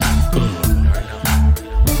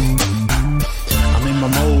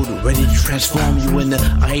ready to transform you in the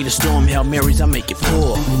eye of the storm. Hail Marys, I make it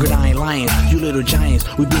pour. Good Iron Lions, you little giants,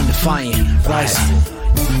 we been defiant. Rise.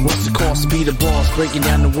 What's the cost to be the boss? Breaking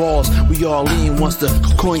down the walls. We all in once the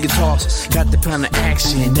coin gets tossed. Got the plan of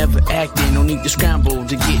action, never acting. No need to scramble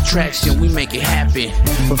to get traction. We make it happen.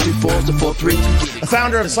 From 3-4 to 4-3. The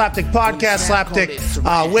founder of Slapdick Podcast,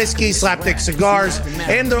 Slapdick Whiskey, Slapdick Cigars,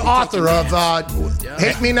 and the author of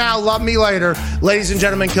Hate Me Now, Love Me Later. Ladies and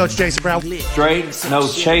gentlemen, Coach Jason Brown. Straight, no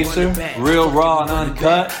chaser, real raw and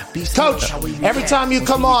uncut. Coach, every time you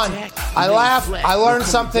come on, I laugh, I learn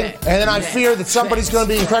something, and then I fear that somebody's going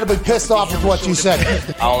to be incredibly pissed off with what you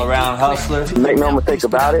said. All around hustler. Make no mistake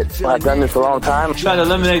about it. I've done this a long time. Try to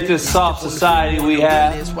eliminate this soft society we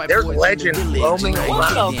have. There's legends roaming around.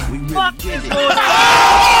 What the fuck is going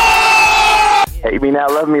on? Hate me now,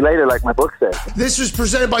 love me later, like my book says. This was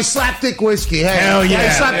presented by Slapdick Whiskey. Hey, hell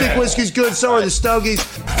yeah. Slapdick Whiskey's good, so are the Stogies.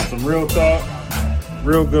 Some real talk,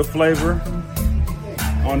 real good flavor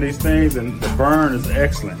on these things, and the burn is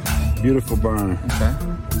excellent. Beautiful burn. Okay.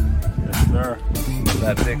 Yes, sir.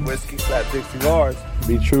 Slapdick Whiskey, Slapdick Cigars.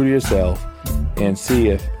 Be true to yourself and see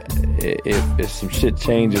if some shit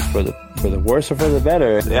changes for the worse or for the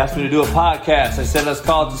better. They asked me to do a podcast. I said, let's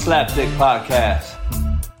call it the Slapdick Podcast.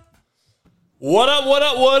 What up, what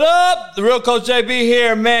up, what up? The real Coach JB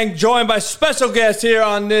here, man, joined by special guests here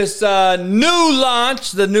on this the new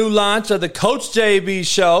launch of the Coach JB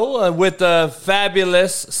show with the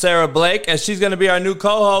fabulous Sarah Blake, as she's going to be our new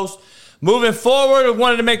co-host. Moving forward, we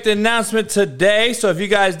wanted to make the announcement today, so if you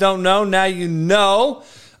guys don't know, now you know.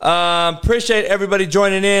 Appreciate everybody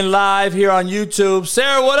joining in live here on YouTube.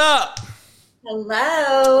 Sarah, what up?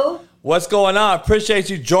 Hello. What's going on?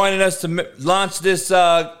 Appreciate you joining us to launch this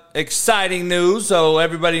exciting news, so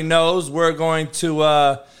everybody knows we're going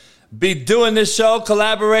to be doing this show,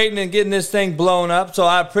 collaborating and getting this thing blown up. So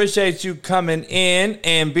I appreciate you coming in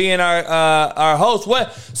and being our host.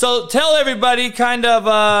 So tell everybody kind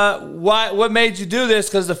of what made you do this,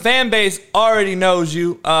 because the fan base already knows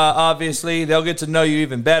you. Obviously, they'll get to know you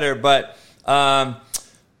even better. But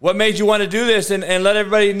what made you want to do this, and let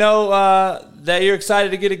everybody know that you're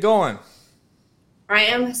excited to get it going? I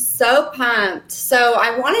am so pumped. So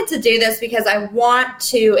I wanted to do this because I want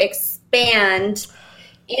to expand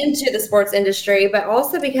into the sports industry, but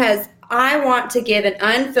also because I want to give an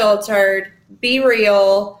unfiltered, be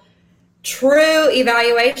real, true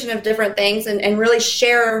evaluation of different things and really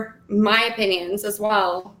share my opinions as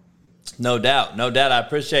well. No doubt. I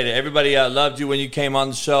appreciate it. Everybody loved you when you came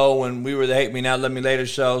on the show, when we were the Hate Me Now, Love Me Later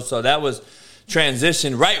show. So that was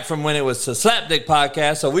transition right from when it was to Slapdick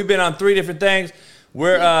Podcast. So we've been on 3 different things.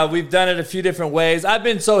 We've done it a few different ways. I've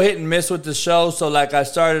been so hit and miss with the show. So like I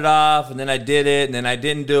started off and then I did it and then I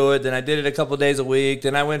didn't do it. Then I did it a couple days a week.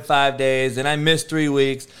 Then I went 5 days. Then I missed 3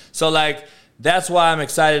 weeks. So like that's why I'm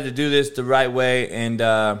excited to do this the right way and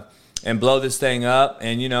blow this thing up.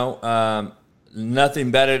 And nobody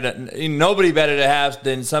better to have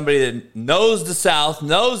than somebody that knows the South,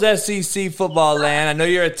 knows SEC football land. I know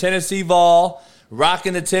you're a Tennessee Vol,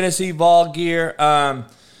 rocking the Tennessee Vol gear.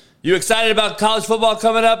 You excited about college football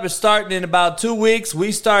coming up? It's starting in about 2 weeks.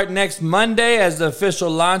 We start next Monday as the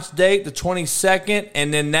official launch date, the 22nd,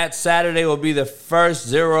 and then that Saturday will be the first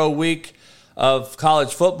 0 week of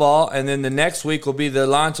college football, and then the next week will be the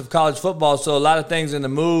launch of college football. So a lot of things in the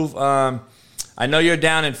move. I know you're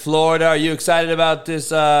down in Florida. Are you excited about this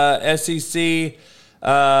SEC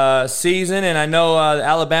season? And I know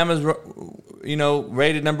Alabama's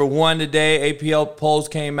rated number 1 today. APL polls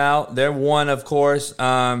came out. They're 1, of course.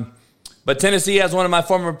 But Tennessee has one of my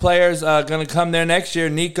former players going to come there next year.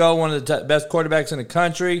 Nico, one of the best quarterbacks in the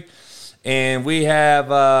country. And we have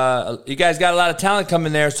you guys got a lot of talent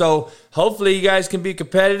coming there. So hopefully you guys can be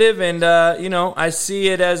competitive. And, I see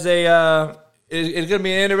it as it's going to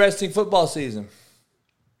be an interesting football season.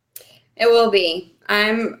 It will be.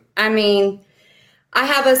 I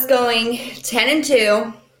have us going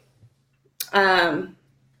 10-2. I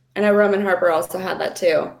know Roman Harper also had that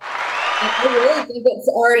too. I really think it's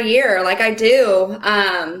our year. Like I do.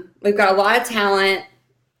 We've got a lot of talent.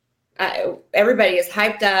 Everybody is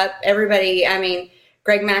hyped up.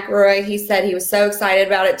 Greg McElroy, he said he was so excited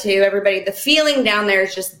about it too. Everybody, the feeling down there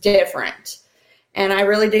is just different. And I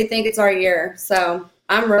really do think it's our year. So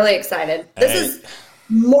I'm really excited. This is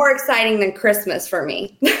more exciting than Christmas for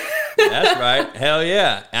me. That's right. Hell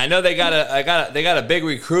yeah. I know they got a big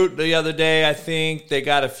recruit the other day, I think. They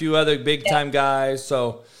got a few other big time guys.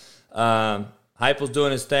 So Heupel's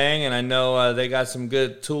doing his thing, and I know they got some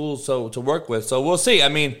good tools to work with. So we'll see.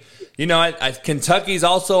 Kentucky's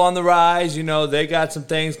also on the rise. They got some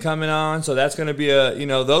things coming on. So that's going to be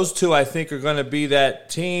those two I think are going to be that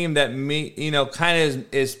team that kind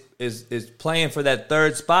of is is playing for that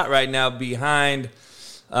third spot right now behind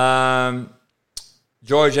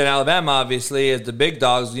Georgia and Alabama, obviously, as the big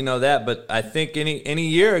dogs. You know that. But I think any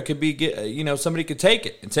year it could be, somebody could take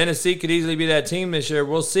it. And Tennessee could easily be that team this year.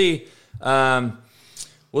 We'll see.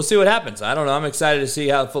 We'll see what happens. I don't know. I'm excited to see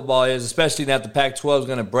how football is, especially now that the Pac-12 is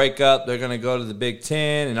going to break up. They're going to go to the Big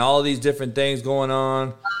Ten and all these different things going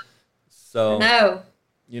on. So,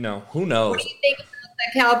 who knows? What do you think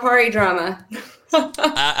about the Calipari drama?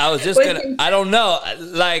 I was just going to – I don't know.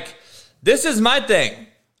 Like, this is my thing.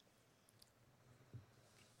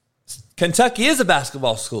 Kentucky is a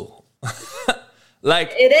basketball school.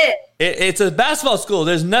 Like it is. It's a basketball school.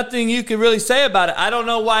 There's nothing you can really say about it. I don't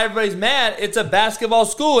know why everybody's mad. It's a basketball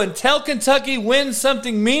school. Until Kentucky wins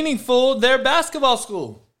something meaningful, they're a basketball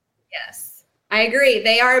school. Yes, I agree.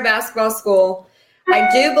 They are a basketball school. I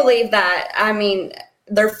do believe that. I mean,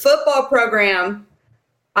 their football program,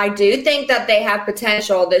 I do think that they have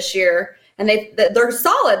potential this year, and they're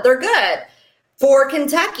solid. They're good for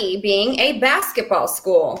Kentucky being a basketball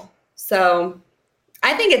school. So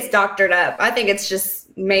I think it's doctored up. I think it's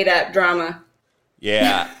just made up drama.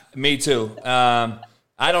 Yeah, me too. I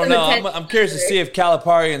don't know. I'm curious to see if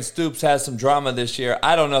Calipari and Stoops has some drama this year.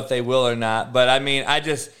 I don't know if they will or not. But, I mean,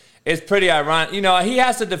 it's pretty ironic. He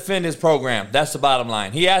has to defend his program. That's the bottom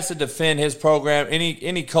line. He has to defend his program.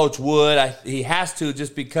 Any coach would. He has to,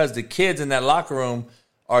 just because the kids in that locker room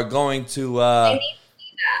are going to, they need to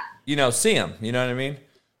see that. See him. You know what I mean?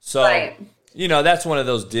 So, right. That's one of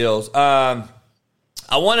those deals.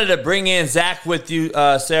 I wanted to bring in Zach with you,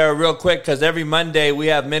 Sarah, real quick, because every Monday we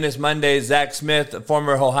have Menace Mondays. Zach Smith, a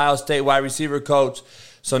former Ohio State wide receiver coach.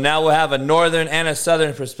 So now we'll have a northern and a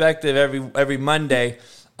southern perspective every Monday.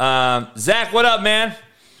 Zach, what up, man?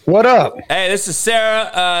 What up? Hey, this is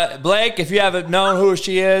Sarah Blake. If you haven't known who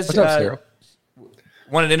she is. What's up, Sarah?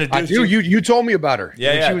 Wanted to introduce you. You told me about her.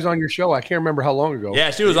 Yeah, She was on your show. I can't remember how long ago.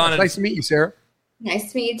 Yeah, she was on it. Nice to meet you, Sarah.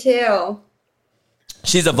 Nice to meet you, too.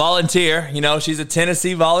 She's a volunteer. She's a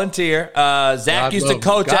Tennessee volunteer. Zach used to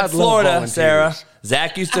coach at Florida, Sarah.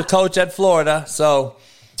 Zach used to coach at Florida. So,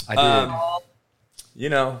 I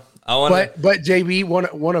did. I want But JB,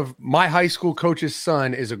 one of my high school coach's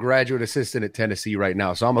son is a graduate assistant at Tennessee right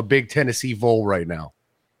now. So I'm a big Tennessee Vol right now.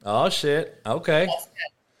 Oh, shit. Okay.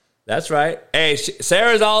 That's right. Hey,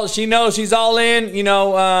 Sarah's she knows she's all in.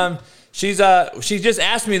 She just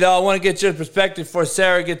asked me, though, I want to get your perspective before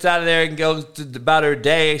Sarah gets out of there and goes about her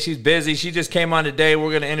day. She's busy. She just came on today. We're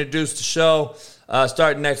going to introduce the show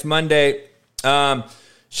starting next Monday.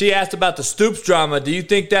 She asked about the Stoops drama. Do you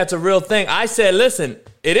think that's a real thing? I said, listen,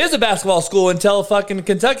 it is a basketball school until fucking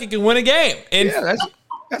Kentucky can win a game. And yeah,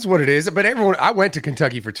 that's what it is. But I went to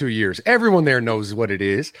Kentucky for 2 years. Everyone there knows what it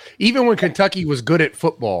is. Even when Kentucky was good at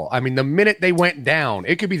football, I mean, the minute they went down,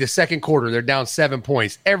 it could be the second quarter, they're down 7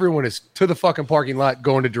 points. Everyone is to the fucking parking lot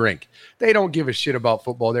going to drink. They don't give a shit about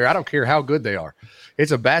football there. I don't care how good they are.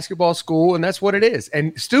 It's a basketball school, and that's what it is.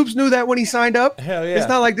 And Stoops knew that when he signed up. Hell yeah. It's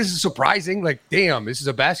not like this is surprising. Like, damn, this is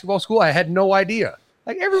a basketball school? I had no idea.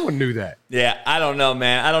 Like, everyone knew that. Yeah, I don't know,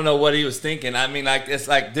 man. I don't know what he was thinking. I mean, like, it's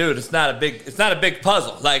like, dude, it's not a big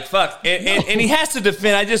puzzle. Like, fuck. And he has to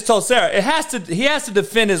defend. I just told Sarah, he has to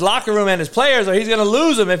defend his locker room and his players, or he's going to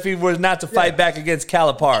lose them if he was not to fight back against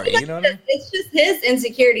Calipari. You know what I mean? It's just his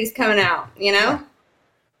insecurities coming out,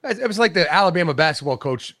 It was like the Alabama basketball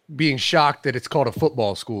coach being shocked that it's called a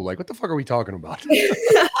football school. Like, what the fuck are we talking about?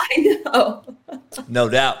 I know. No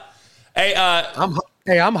doubt. Hey,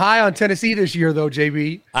 I'm high on Tennessee this year, though,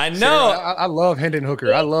 JB. I know. Sarah, I love Hendon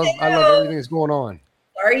Hooker. I love everything that's going on.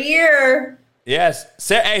 Our year. Yes.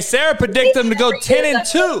 Sarah predicted them to go 10-2.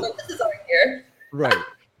 This is our year. Right.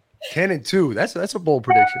 10-2. That's a bold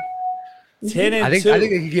prediction. 10-2. I think they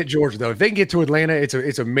can get Georgia, though. If they can get to Atlanta,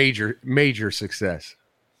 it's a major success.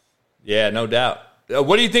 Yeah, no doubt.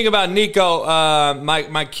 What do you think about Nico,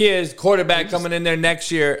 my kid's quarterback coming in there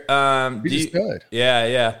next year? He's good.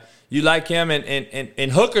 Yeah. You like him?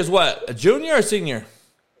 And Hooker's what, a junior or senior?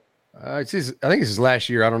 I think it's his last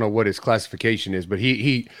year. I don't know what his classification is, but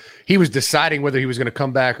he was deciding whether he was going to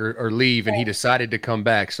come back or leave, and he decided to come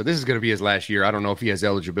back. So this is going to be his last year. I don't know if he has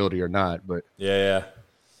eligibility or not, but yeah.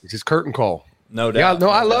 It's his curtain call. No doubt. Yeah,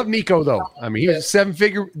 I love Nico though. I mean, he was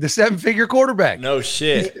the seven-figure quarterback. No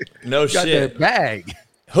shit. No got shit. That bag.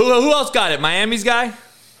 Who else got it? Miami's guy?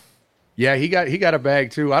 Yeah, he got a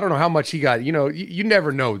bag too. I don't know how much he got. You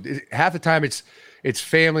never know. Half the time it's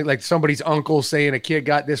family, like somebody's uncle saying a kid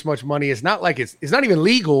got this much money. It's not like it's not even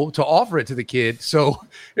legal to offer it to the kid. So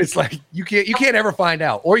it's like you can't ever find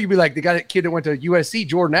out. Or you'd be like the kid that went to USC,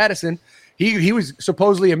 Jordan Addison. He was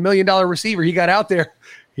supposedly $1 million receiver. He got out there,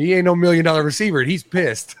 He ain't no $1 million receiver. And he's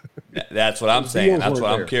pissed. That's what I'm saying. That's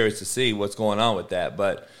what I'm curious to see what's going on with that.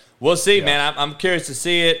 But we'll see, man. I'm curious to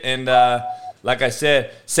see it. And like I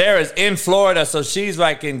said, Sarah's in Florida, so she's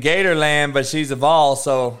like in Gatorland, but she's evolved.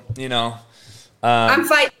 So, you know. I'm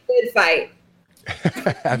fighting a good fight.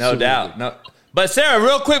 No doubt. No. But Sarah,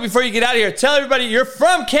 real quick before you get out of here, tell everybody you're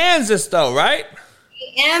from Kansas, though, right?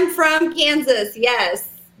 I am from Kansas, yes.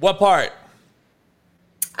 What part?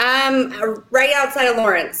 I'm right outside of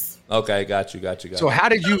Lawrence. Okay, got you. So how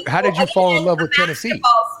did you fall in love with Tennessee?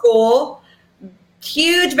 Basketball school,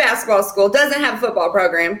 huge basketball school, doesn't have a football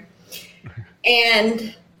program.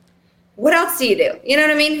 And what else do you do? You know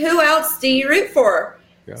what I mean? Who else do you root for?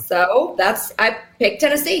 Yeah. So I picked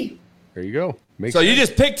Tennessee. There you go. Makes sense. You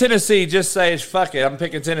just picked Tennessee. Just say, fuck it, I'm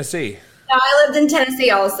picking Tennessee. No, I lived in Tennessee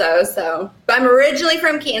also. So I'm originally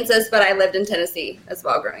from Kansas, but I lived in Tennessee as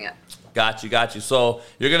well growing up. Got you. So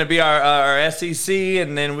you're going to be our SEC,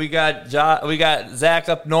 and then we got Zach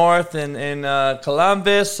up north in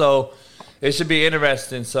Columbus. So it should be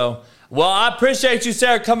interesting. So, well, I appreciate you,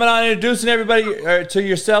 Sarah, coming on and introducing everybody to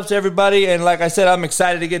yourself to everybody. And like I said, I'm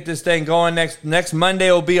excited to get this thing going. Next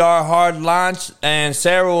Monday will be our hard launch, and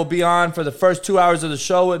Sarah will be on for the first 2 hours of the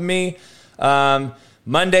show with me.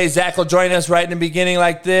 Monday, Zach will join us right in the beginning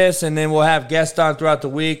like this, and then we'll have guests on throughout the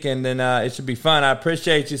week, and then it should be fun. I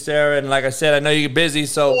appreciate you, Sarah, and like I said, I know you're busy,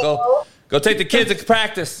 so go take the kids to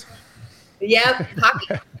practice. Yep,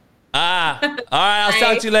 hockey. All right, I'll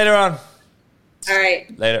talk to you later on. All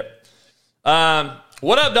right. Later.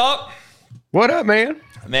 What up, dog? What up, man?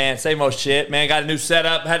 Man, same old shit. Man, got a new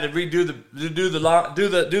setup. Had to redo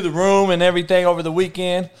the room and everything over the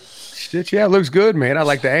weekend. Shit, yeah, it looks good, man. I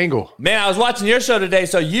like the angle. Man, I was watching your show today.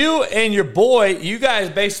 So you and your boy, you guys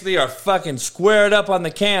basically are fucking squared up on the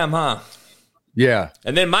cam, huh? Yeah.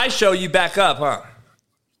 And then my show, you back up, huh?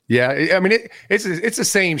 Yeah, I mean it's the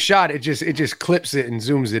same shot. It just clips it and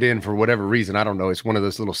zooms it in for whatever reason. I don't know. It's one of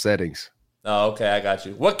those little settings. Oh, okay, I got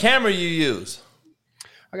you. What camera you use?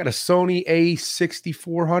 I got a Sony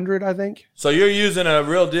A6400, I think. So you're using a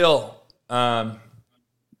real deal.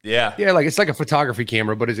 Yeah, like it's like a photography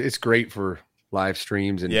camera, but it's great for live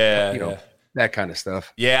streams and that kind of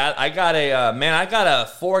stuff. Yeah, I got a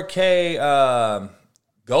 4K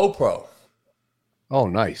GoPro. Oh,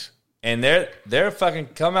 nice. And they're fucking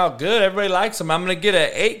come out good. Everybody likes them. I'm gonna get an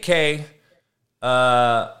 8K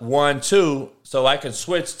one too, so I can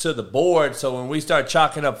switch to the board. So when we start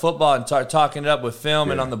chalking up football and start talking it up with film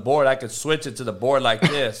and on the board, I could switch it to the board like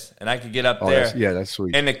this, and I could get up there. That's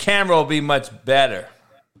sweet. And the camera will be much better.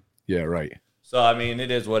 Yeah, right. So, I mean,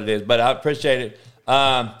 it is what it is, but I appreciate it.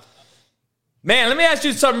 Man, let me ask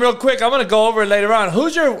you something real quick. I'm going to go over it later on.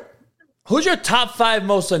 Who's your top 5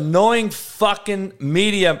 most annoying fucking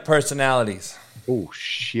media personalities? Oh,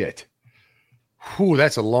 shit. Ooh,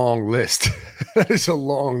 that's a long list. That is a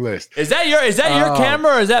long list. Is that your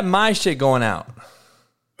camera or is that my shit going out?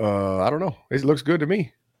 I don't know. It looks good to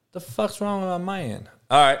me. The fuck's wrong on my end?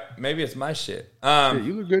 All right, maybe it's my shit. Yeah,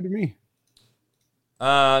 you look good to me.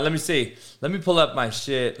 Let me see. Let me pull up my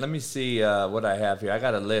shit. Let me see what I have here. I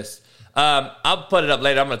got a list. I'll put it up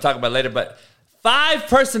later. I'm going to talk about it later. But 5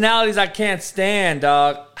 personalities I can't stand,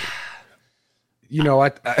 dog. You know,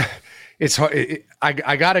 it's hard.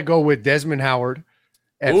 I got to go with Desmond Howard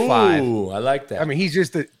at 5. Ooh, I like that. I mean, he's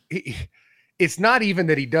just it's not even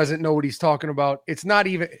that he doesn't know what he's talking about. It's not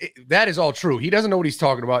even that is all true. He doesn't know what he's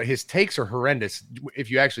talking about. His takes are horrendous if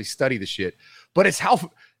you actually study the shit. But it's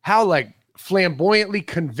how like flamboyantly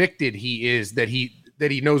convicted he is that he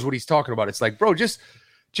knows what he's talking about. It's like, bro, just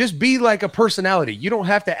be like a personality. You don't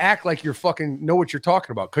have to act like you're fucking know what you're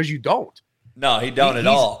talking about, because you don't. No, he don't at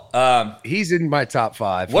all. He's in my top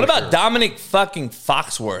 5. What about Dominic fucking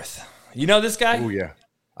Foxworth? You know this guy? Oh yeah,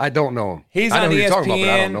 I don't know him. He's on ESPN. You're talking about, but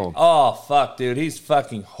I don't know him. Oh fuck, dude, he's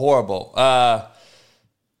fucking horrible.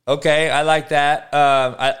 Okay, I like that.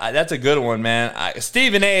 That's a good one, man.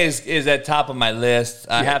 Stephen A is at top of my list.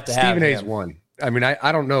 I have to have Stephen him. A's one. I mean,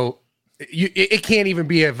 I don't know. It can't even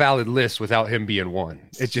be a valid list without him being one.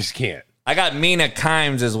 It just can't. I got Mina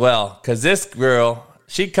Kimes as well, because this girl,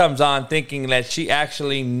 she comes on thinking that she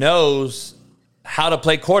actually knows how to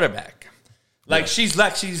play quarterback. Like she's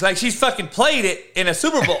fucking played it in a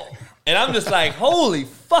Super Bowl, and I'm just like, holy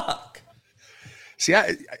fuck. See,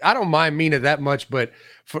 I don't mind Mina that much, but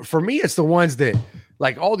for me, it's the ones that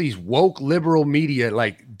like all these woke liberal media,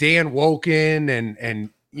 like Dan Woken and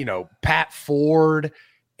you know Pat Ford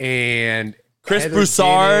and Chris Heather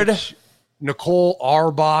Broussard, Dinich, Nicole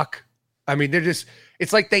Auerbach. I mean, it's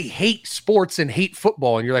like they hate sports and hate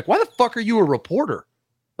football, and you're like, why the fuck are you a reporter?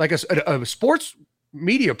 Like a sports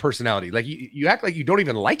media personality? Like you act like you don't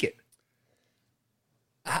even like it.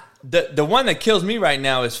 the one that kills me right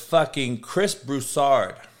now is fucking Chris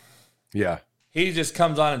Broussard. Yeah. He just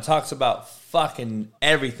comes on and talks about fucking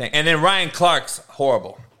everything. And then Ryan Clark's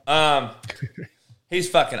horrible. He's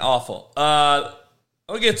fucking awful.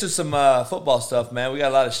 We'll get to some football stuff, man. We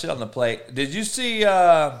got a lot of shit on the plate. Did you see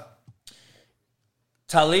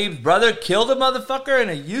Talib's brother killed a motherfucker in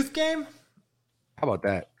a youth game? How about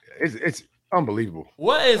that? It's unbelievable.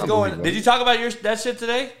 What is going on? Did you talk about that shit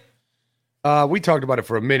today? We talked about it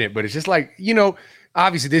for a minute, but it's just like, you know,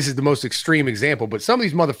 obviously this is the most extreme example, but some of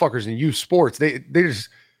these motherfuckers in youth sports,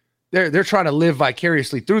 they're trying to live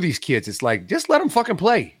vicariously through these kids. It's like, just let them fucking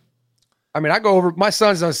play. I mean, I go over, my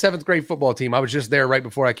son's on a 7th grade football team. I was just there right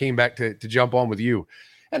before I came back to jump on with you.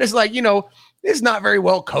 And it's like, you know, it's not very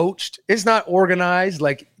well coached. It's not organized.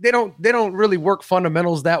 Like they don't really work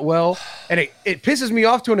fundamentals that well. And it pisses me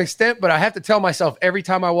off to an extent, but I have to tell myself every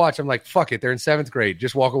time I watch, I'm like, fuck it. They're in 7th grade.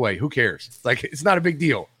 Just walk away. Who cares? Like, it's not a big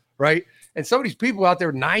deal. Right. And some of these people out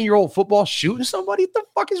there, 9-year-old football shooting somebody, what the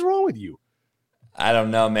fuck is wrong with you? I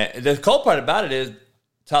don't know, man. The cool part about it is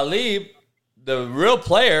Talib, the real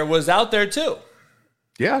player, was out there too.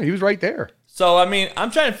 Yeah, he was right there. So, I mean,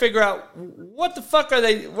 I'm trying to figure out what the fuck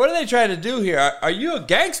what are they trying to do here? Are you a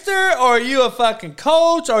gangster or are you a fucking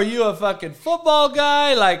coach? Or are you a fucking football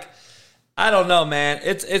guy? Like, I don't know, man.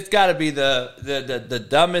 It's got to be the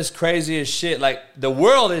dumbest, craziest shit. Like, the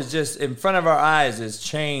world is just in front of our eyes has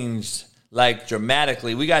changed, like,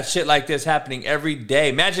 dramatically. We got shit like this happening every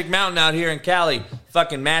day. Magic Mountain out here in Cali,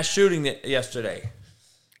 fucking mass shooting yesterday.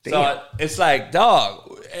 Damn. So it's like,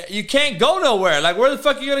 dog, you can't go nowhere. Like, where the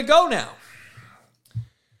fuck are you going to go now?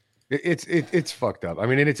 It's fucked up. I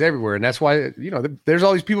mean, and it's everywhere. And that's why, you know, there's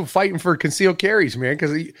all these people fighting for concealed carries, man,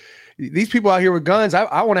 because these people out here with guns,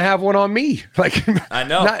 I want to have one on me. Like, I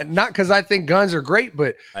know. Not because I think guns are great,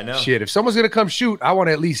 but I know. Shit, if someone's going to come shoot, I want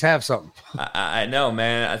to at least have something. I know,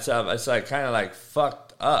 man. It's like kind of like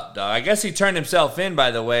fucked up, dog. I guess he turned himself in,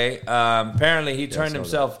 by the way. Apparently, he turned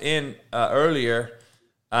himself in earlier.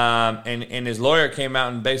 And his lawyer came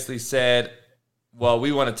out and basically said, well,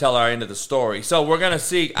 we want to tell our end of the story. So we're going to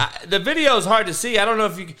see. The video is hard to see. I don't know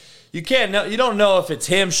if you can't know. You don't know if it's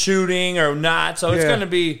him shooting or not. So it's going to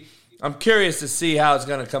be, I'm curious to see how it's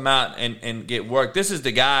going to come out and get worked. This is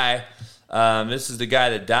the guy. This is the guy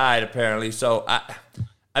that died, apparently. So,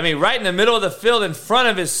 I mean, right in the middle of the field in front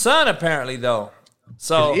of his son, apparently, though.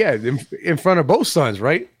 So yeah, in front of both sons,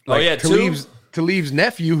 right? Like, Talib's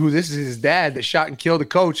nephew, who this is his dad, that shot and killed the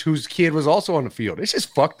coach, whose kid was also on the field. It's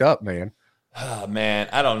just fucked up, man. Oh, man,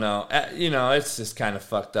 I don't know. You know, it's just kind of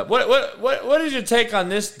fucked up. What is your take on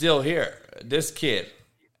this deal here? This kid.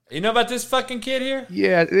 You know about this fucking kid here?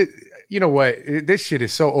 Yeah, you know what? This shit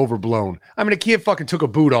is so overblown. I mean, a kid fucking took a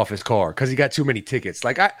boot off his car because he got too many tickets.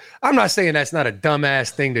 Like, I'm not saying that's not a dumbass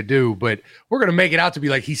thing to do, but we're going to make it out to be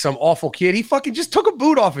like he's some awful kid. He fucking just took a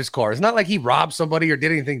boot off his car. It's not like he robbed somebody or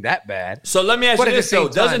did anything that bad. So let me ask you this, though.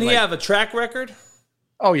 Doesn't he have a track record?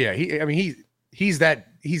 Oh, yeah.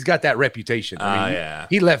 He's got that reputation.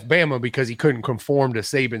 He left Bama because he couldn't conform to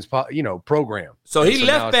Saban's, program. So he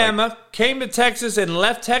left Bama, came to Texas, and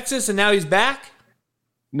left Texas, and now he's back?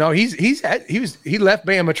 No, he left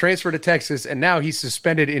Bama, transferred to Texas, and now he's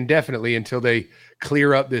suspended indefinitely until they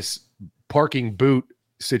clear up this parking boot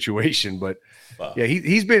situation. But yeah,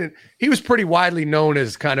 he was pretty widely known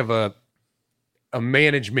as kind of a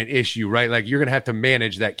management issue, right? Like, you're gonna have to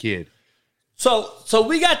manage that kid. So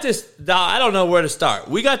we got this. I don't know where to start.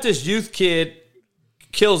 We got this youth kid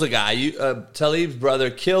kills a guy. Talib's brother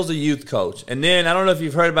kills a youth coach, and then I don't know if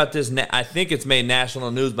you've heard about this. I think it's made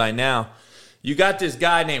national news by now. You got this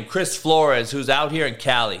guy named Chris Flores who's out here in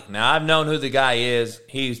Cali. Now, I've known who the guy is.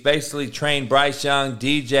 He's basically trained Bryce Young,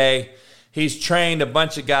 DJ. He's trained a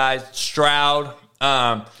bunch of guys, Stroud.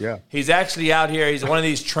 He's actually out here. He's one of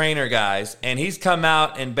these trainer guys, and he's come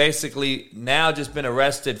out and basically now just been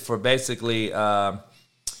arrested for basically, fucking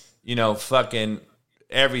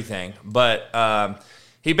everything. But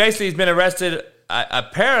he basically has been arrested.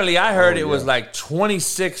 Apparently, I heard it was like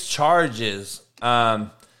 26 charges.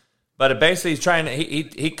 But basically, he's trying to.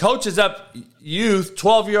 He coaches up youth,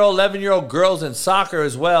 12-year-old, 11-year-old girls in soccer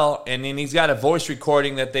as well, and then he's got a voice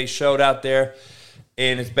recording that they showed out there.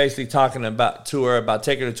 And it's basically talking about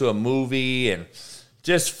taking her to a movie and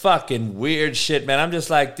just fucking weird shit, man. I'm just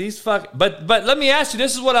like, but let me ask you,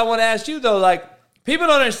 this is what I want to ask you though. Like, people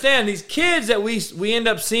don't understand these kids that we end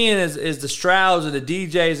up seeing as the Strouds or the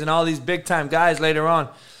DJs and all these big time guys later on.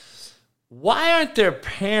 Why aren't their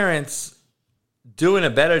parents doing a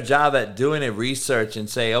better job at doing a research and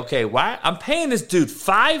say, okay, why I'm paying this dude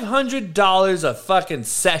 $500 a fucking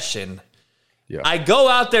session. Yeah. I go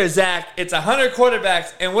out there, Zach. It's 100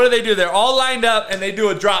 quarterbacks, and what do? They're all lined up, and they do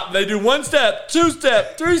a drop. They do 1 step, 2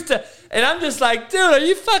 step, 3 step, and I'm just like, dude, are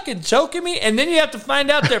you fucking choking me? And then you have to find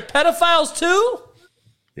out they're pedophiles too.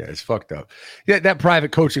 Yeah, it's fucked up. Yeah, that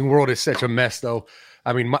private coaching world is such a mess, though.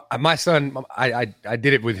 I mean, my son, I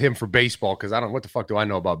did it with him for baseball because I don't. What the fuck do I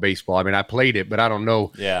know about baseball? I mean, I played it, but I don't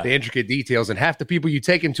know the intricate details. And half the people you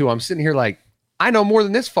take him to, I'm sitting here like, I know more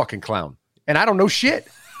than this fucking clown, and I don't know shit.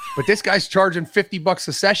 But this guy's charging $50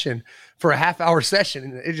 a session for a half-hour session,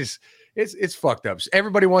 and it's fucked up.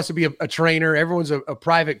 Everybody wants to be a trainer. Everyone's a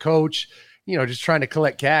private coach, just trying to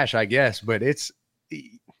collect cash, I guess. But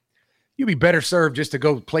you'd be better served just to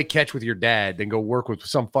go play catch with your dad than go work with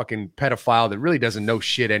some fucking pedophile that really doesn't know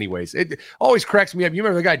shit anyways. It always cracks me up. You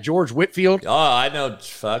remember the guy George Whitfield? Oh, I know.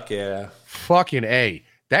 Fuck yeah. Fucking A.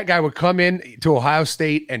 That guy would come in to Ohio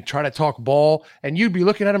State and try to talk ball, and you'd be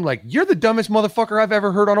looking at him like, you're the dumbest motherfucker I've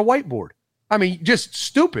ever heard on a whiteboard. I mean, just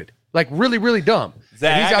stupid. Like, really, really dumb.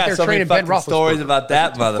 Zach, he's out there so training Ben Roethlisberger. Stories about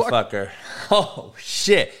that motherfucker. Oh,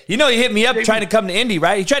 shit. He hit me up trying to come to Indy,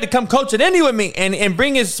 right? He tried to come coach at Indy with me and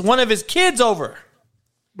bring one of his kids over.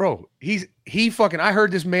 Bro, I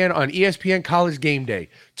heard this man on ESPN College Game Day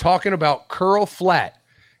talking about curl flat.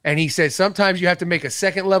 And he said sometimes you have to make a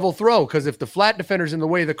second level throw because if the flat defender's in the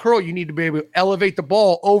way of the curl, you need to be able to elevate the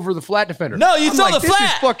ball over the flat defender. No, you throw the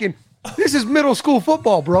flat. This is middle school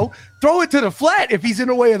football, bro. Throw it to the flat if he's in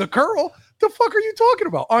the way of the curl. The fuck are you talking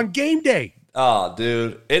about on game day? Oh,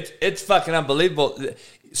 dude, it's fucking unbelievable.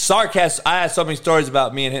 Sark I had so many stories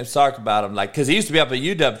about me and him, Sark, about him, like because he used to be up at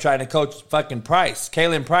UW trying to coach fucking Price,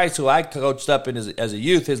 Kalen Price, who I coached up in as a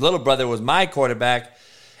youth. His little brother was my quarterback,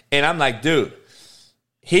 and I'm like, dude.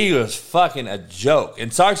 He was fucking a joke.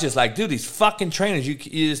 And Sark's just like, dude, these fucking trainers, you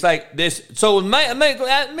just like this. So let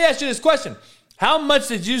me ask you this question. How much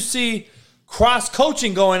did you see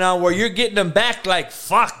cross-coaching going on where you're getting them back like,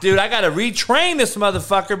 fuck, dude, I got to retrain this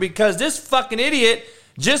motherfucker because this fucking idiot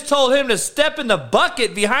just told him to step in the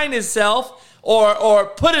bucket behind himself or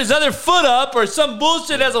put his other foot up or some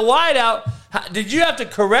bullshit as a wideout. Did you have to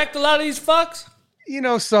correct a lot of these fucks?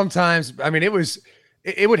 Sometimes, I mean,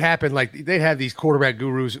 it would happen like they'd have these quarterback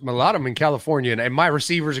gurus, a lot of them in California, and my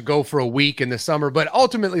receivers would go for a week in the summer. But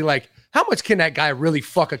ultimately, like, how much can that guy really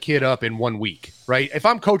fuck a kid up in 1 week, right? If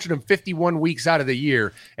I'm coaching him 51 weeks out of the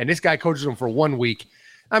year and this guy coaches him for 1 week,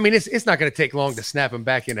 I mean, it's not going to take long to snap him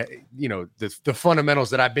back into, the fundamentals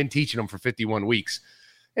that I've been teaching him for 51 weeks.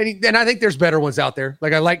 And I think there's better ones out there.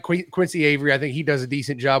 Like I like Quincy Avery. I think he does a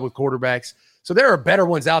decent job with quarterbacks. So there are better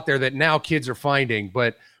ones out there that now kids are finding.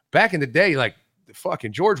 But back in the day, like,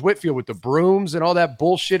 fucking George Whitfield with the brooms and all that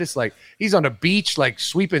bullshit. It's like he's on a beach, like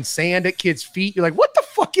sweeping sand at kids' feet. You're like, what the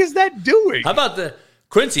fuck is that doing? How about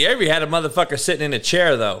Quincy Avery had a motherfucker sitting in a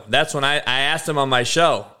chair, though. That's when I asked him on my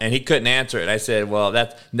show, and he couldn't answer it. I said, well,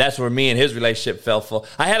 that's where me and his relationship fell full.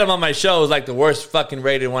 I had him on my show. It was like the worst fucking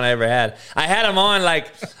rated one I ever had. I had him on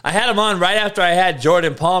right after I had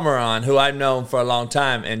Jordan Palmer on, who I've known for a long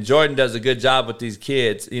time, and Jordan does a good job with these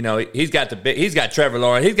kids. He's got Trevor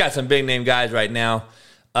Lawrence. He's got some big name guys right now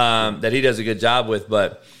that he does a good job with,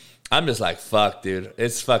 but I'm just like, fuck, dude.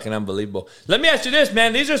 It's fucking unbelievable. Let me ask you this,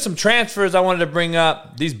 man. These are some transfers I wanted to bring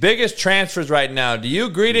up. These biggest transfers right now. Do you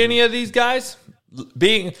agree to any of these guys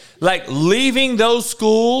being like leaving those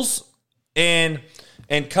schools and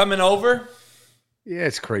coming over? Yeah,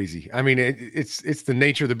 it's crazy. I mean, it's the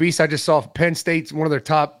nature of the beast. I just saw Penn State's one of their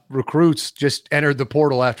top recruits just entered the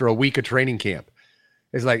portal after a week of training camp.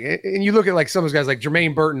 It's like, and you look at like some of those guys like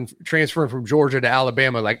Jermaine Burton transferring from Georgia to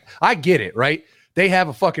Alabama. Like, I get it, right? They have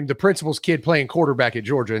the principal's kid playing quarterback at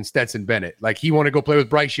Georgia and Stetson Bennett. Like, he want to go play with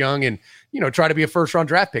Bryce Young and, try to be a first-round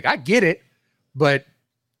draft pick. I get it, but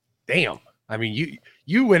damn. I mean,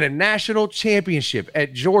 you win a national championship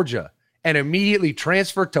at Georgia and immediately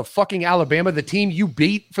transfer to fucking Alabama, the team you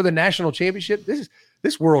beat for the national championship.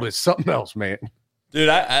 This world is something else, man. Dude,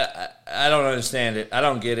 I don't understand it. I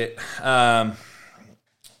don't get it.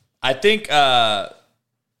 I think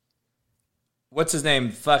what's his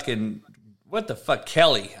name? What the fuck,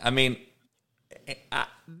 Kelly? I mean,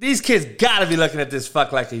 these kids got to be looking at this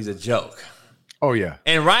fuck like he's a joke. Oh, yeah.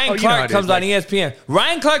 And Ryan Clark comes on ESPN.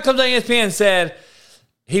 Ryan Clark comes on ESPN and said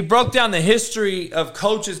he broke down the history of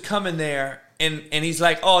coaches coming there, and he's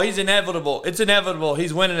like, oh, he's inevitable. It's inevitable.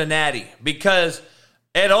 He's winning a natty because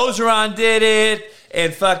Ed Ogeron did it,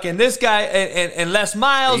 and fucking this guy, and Les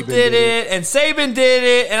Miles did it, and Saban did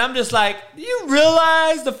it, and I'm just like, you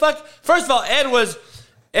realize the fuck? First of all,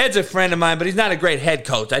 Ed's a friend of mine, but he's not a great head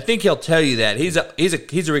coach. I think he'll tell you that. He's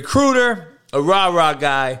a recruiter, a rah-rah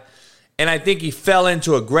guy, and I think he fell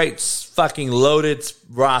into a great fucking loaded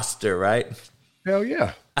roster, right? Hell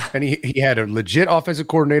yeah. And he had a legit offensive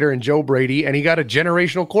coordinator in Joe Brady, and he got a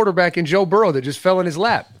generational quarterback in Joe Burrow that just fell in his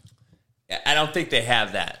lap. I don't think they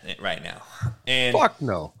have that right now. And fuck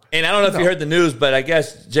no. And I don't know if you heard the news, but I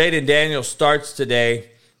guess Jaden Daniels starts today,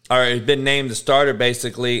 or has been named the starter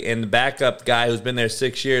basically, and the backup guy who's been there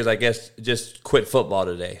 6 years, I guess, just quit football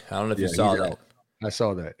today. I don't know if you saw that. I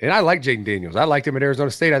saw that. And I like Jaden Daniels. I liked him at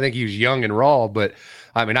Arizona State. I think he was young and raw, but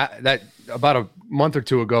I mean, that about a month or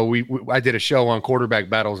two ago, I did a show on quarterback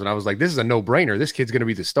battles, and I was like, this is a no-brainer. This kid's going to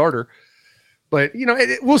be the starter. But, you know,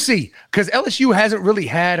 we'll see, because LSU hasn't really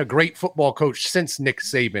had a great football coach since Nick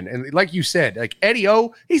Saban. And like you said, like Eddie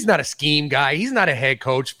O, he's not a scheme guy. He's not a head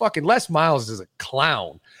coach. Fucking Les Miles is a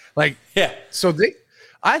clown. Like, yeah. So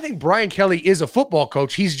I think Brian Kelly is a football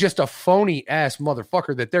coach. He's just a phony-ass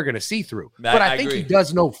motherfucker that they're going to see through. But I think he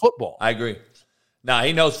does know football. I agree. No,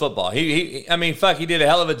 he knows football. He did a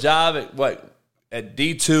hell of a job at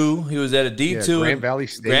D2. He was at a D2 Grand Valley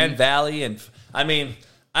State. Grand Valley, and I mean,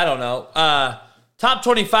 I don't know. Top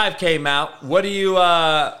 25 came out. What do you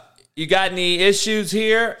got any issues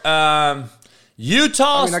here?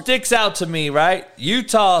 Utah sticks out to me, right?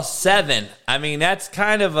 Utah 7. I mean, that's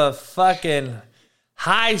kind of a fucking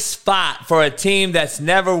high spot for a team that's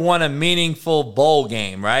never won a meaningful bowl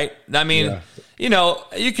game, right? I mean, you know,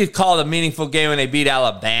 you could call it a meaningful game when they beat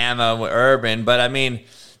Alabama with Urban, but I mean,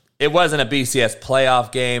 it wasn't a BCS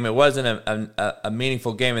playoff game. It wasn't a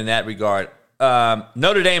meaningful game in that regard.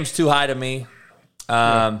 Notre Dame's too high to me.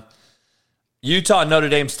 Utah and Notre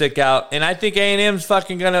Dame stick out, and I think A&M's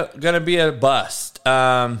fucking gonna be a bust.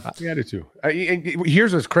 Yeah, I do too.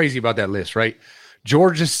 Here's what's crazy about that list, right?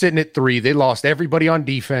 Georgia's sitting at 3. They lost everybody on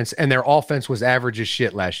defense, and their offense was average as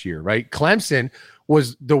shit last year, right? Clemson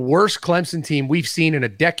was the worst Clemson team we've seen in a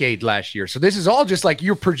decade last year. So this is all just like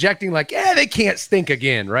you're projecting like, they can't stink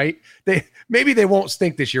again, right? Maybe they won't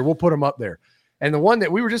stink this year. We'll put them up there. And the one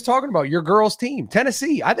that we were just talking about, your girls' team,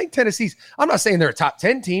 Tennessee. I think Tennessee's, I'm not saying they're a top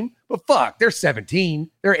 10 team, but fuck, they're 17.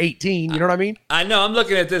 They're 18. You know what I mean? I know. I'm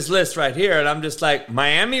looking at this list right here, and I'm just like,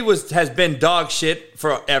 Miami has been dog shit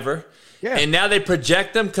forever. Yeah. And now they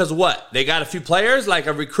project them because what? They got a few players, like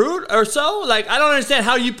a recruit or so? Like, I don't understand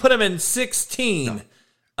how you put them in 16. No.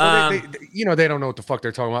 Well, they don't know what the fuck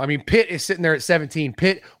they're talking about. I mean, Pitt is sitting there at 17.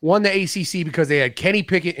 Pitt won the ACC because they had Kenny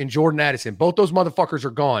Pickett and Jordan Addison. Both those motherfuckers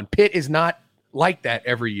are gone. Pitt is not like that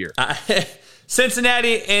every year.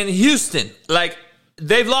 Cincinnati and Houston, like,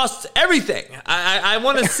 they've lost everything. I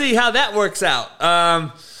want to see how that works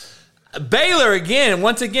out. Baylor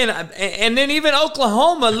once again, and then even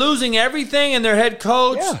Oklahoma losing everything and their head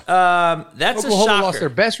coach. Yeah. That's Oklahoma a shocker. Lost their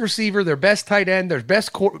best receiver, their best tight end, their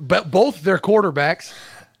best both their quarterbacks.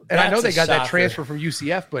 And I know they got that transfer from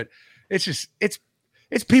UCF, but it's just it's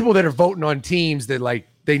people that are voting on teams that like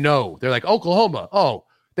they know. They're like Oklahoma. Oh,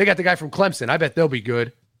 they got the guy from Clemson. I bet they'll be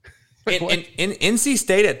good. in NC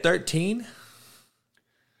State at 13.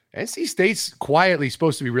 NC State's quietly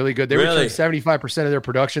supposed to be really good. They return 75% of their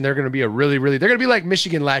production. They're going to be they're going to be like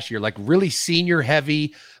Michigan last year, like really senior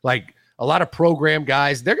heavy, like a lot of program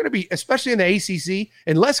guys. They're going to be, especially in the ACC,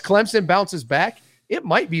 unless Clemson bounces back, it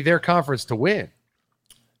might be their conference to win.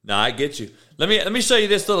 No, I get you. Let me show you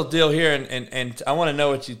this little deal here, and I want to know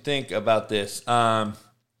what you think about this.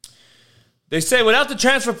 They say, without the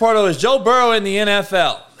transfer portal, is Joe Burrow in the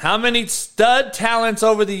NFL? How many stud talents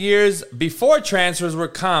over the years before transfers were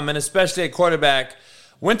common, especially at quarterback,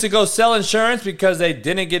 went to go sell insurance because they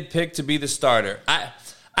didn't get picked to be the starter?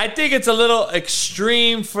 I think it's a little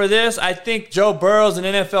extreme for this. I think Joe Burrow's an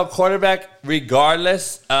NFL quarterback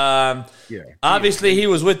regardless. Obviously, he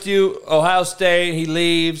was with you, Ohio State. He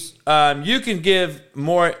leaves. You can give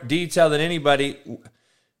more detail than anybody.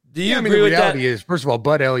 Do you agree with that? The reality is, first of all,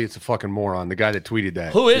 Bud Elliott's a fucking moron, the guy that tweeted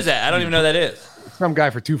that. Who is that? I don't even know who that is. Some guy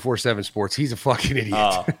for 247 Sports. He's a fucking idiot.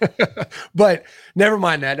 Oh. But never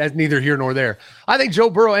mind that. That's neither here nor there. I think Joe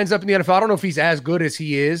Burrow ends up in the NFL. I don't know if he's as good as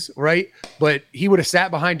he is, right? But he would have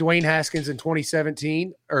sat behind Dwayne Haskins in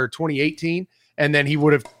 2017 or 2018, and then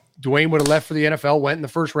Dwayne would have left for the NFL, went in the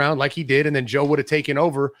first round like he did, and then Joe would have taken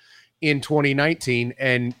over in 2019,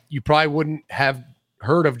 and you probably wouldn't have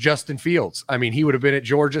heard of Justin Fields. I mean, he would have been at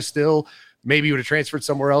Georgia still. Maybe he would have transferred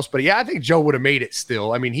somewhere else. But yeah, I think Joe would have made it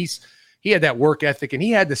still. I mean, he had that work ethic and he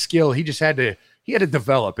had the skill. He just had to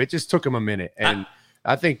develop. It just took him a minute. And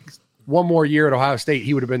I think one more year at Ohio State,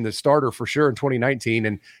 he would have been the starter for sure in 2019.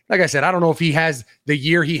 And like I said, I don't know if he has the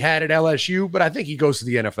year he had at LSU, but I think he goes to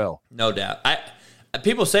the NFL. No doubt.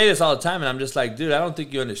 People say this all the time, and I'm just like, dude, I don't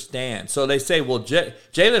think you understand. So they say, well,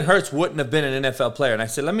 Jalen Hurts wouldn't have been an NFL player. And I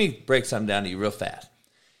said, let me break something down to you real fast.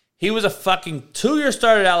 He was a fucking 2-year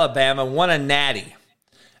starter at Alabama, won a natty.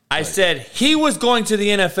 I said he was going to the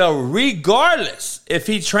NFL regardless if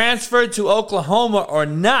he transferred to Oklahoma or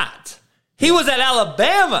not. He was at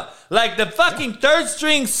Alabama. Like the fucking third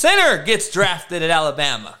string center gets drafted at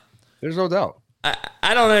Alabama. There's no doubt.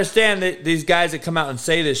 I don't understand these guys that come out and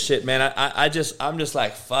say this shit, man. I'm just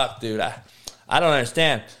like, fuck, dude. I don't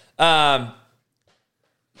understand. Let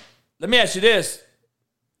me ask you this.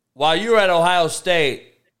 While you were at Ohio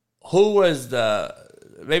State, who was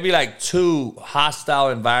maybe like 2 hostile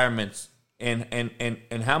environments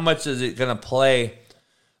and how much is it going to play?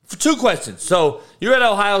 For 2 questions. So you're at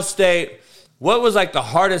Ohio State. What was like the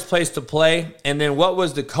hardest place to play? And then what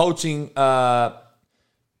was the coaching,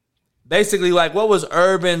 basically like what was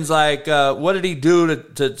Urban's like, what did he do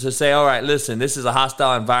to say, all right, listen, this is a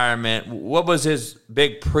hostile environment? What was his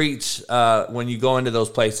big preach when you go into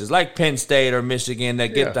those places like Penn State or Michigan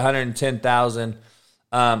that get the 110,000?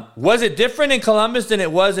 Was it different in Columbus than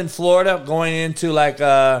it was in Florida going into like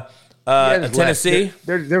Tennessee?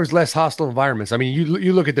 There was less hostile environments. I mean,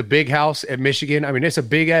 you look at the Big House at Michigan. I mean, it's a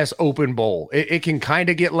big ass open bowl. It can kind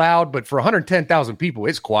of get loud, but for 110,000 people,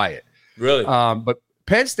 it's quiet. Really? But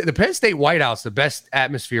the Penn State whiteout's the best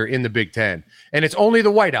atmosphere in the Big Ten, and it's only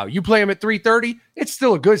the whiteout. You play them at 3:30, it's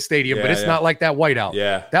still a good stadium, but it's not like that whiteout.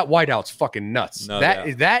 Yeah, that whiteout's fucking nuts.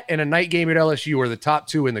 That and a night game at LSU are the top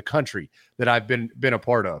 2 in the country that I've been a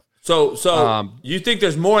part of. So you think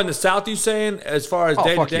there's more in the South, you saying, as far as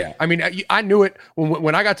day to day? Yeah. I mean, I knew it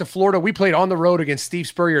when I got to Florida. We played on the road against Steve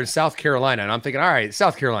Spurrier in South Carolina, and I'm thinking, all right,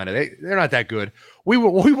 South Carolina, they're not that good. We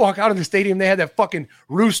walk out of the stadium, they had that fucking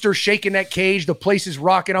rooster shaking that cage. The place is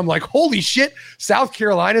rocking. I'm like, holy shit, South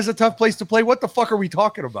Carolina is a tough place to play. What the fuck are we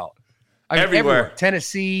talking about? I mean, everywhere.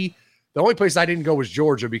 Tennessee. The only place I didn't go was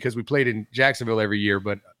Georgia because we played in Jacksonville every year,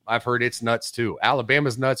 but I've heard it's nuts too.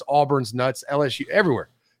 Alabama's nuts, Auburn's nuts, LSU, everywhere.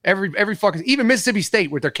 Every fucking, even Mississippi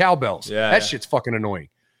State with their cowbells. That shit's fucking annoying.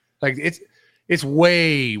 Like it's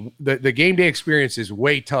way, the game day experience is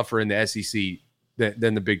way tougher in the SEC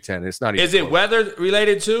than the Big Ten. It's not even Is it close. Weather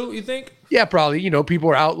related too, you think? Yeah, probably. People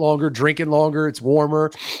are out longer, drinking longer. It's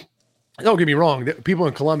warmer. Don't get me wrong. People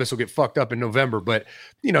in Columbus will get fucked up in November, but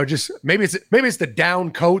just maybe it's the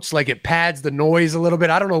down coats, like it pads the noise a little bit.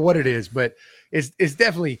 I don't know what it is, but it's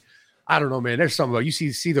definitely, I don't know, man. There's something about you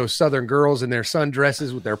see those Southern girls in their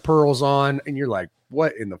sundresses with their pearls on, and you're like,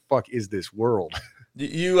 what in the fuck is this world? Do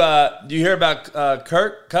you hear about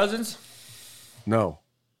Kirk Cousins? No.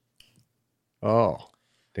 Oh,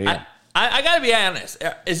 damn. I gotta be honest.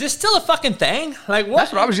 Is this still a fucking thing? Like, what?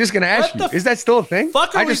 That's what I was just gonna ask you. Is that still a thing?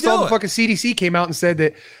 I just saw the fucking CDC came out and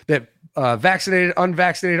said that vaccinated,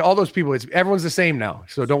 unvaccinated, all those people, everyone's the same now.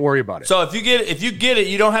 So don't worry about it. So if you get it,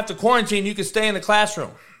 you don't have to quarantine. You can stay in the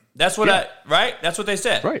classroom. That's what right? That's what they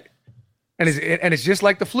said. Right. And it's just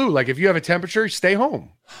like the flu. Like if you have a temperature, stay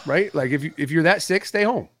home. Right? Like if you're that sick, stay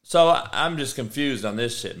home. So I'm just confused on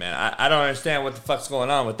this shit, man. I don't understand what the fuck's going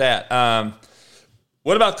on with that.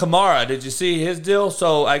 What about Kamara? Did you see his deal?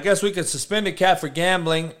 So I guess we could suspend a cat for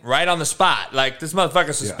gambling right on the spot. Like this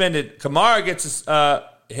motherfucker suspended. Yeah. Kamara gets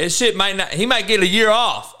his shit he might get a year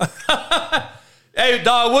off. Hey,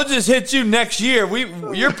 dog, we'll just hit you next year.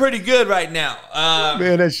 You're pretty good right now.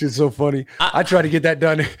 Man, that shit's so funny. I tried to get that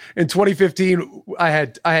done in 2015. I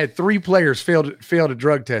had 3 players failed a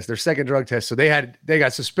drug test, their second drug test, so they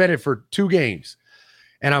got suspended for 2 games.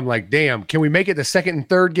 And I'm like, damn, can we make it the second and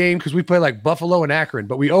third game? Because we play like Buffalo and Akron,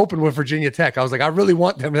 but we opened with Virginia Tech. I was like, I really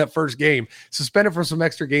want them in that first game. Suspended for some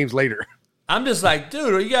extra games later. I'm just like,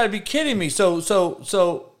 dude, you got to be kidding me.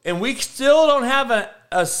 So, and we still don't have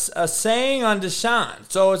a saying on Deshaun.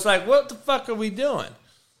 So it's like, what the fuck are we doing?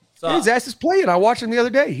 So, his ass is playing. I watched him the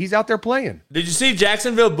other day. He's out there playing. Did you see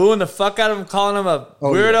Jacksonville booing the fuck out of him, calling him a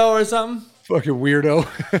weirdo or something? Fucking weirdo.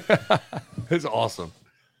 It's awesome.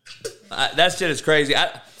 That shit is crazy.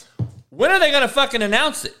 When are they going to fucking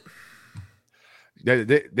announce it?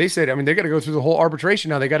 They said, I mean, they got to go through the whole arbitration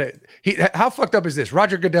now. They got to. How fucked up is this?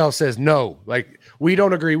 Roger Goodell says no. Like, we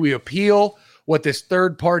don't agree. We appeal what this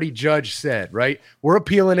third party judge said, right? We're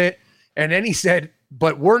appealing it. And then he said,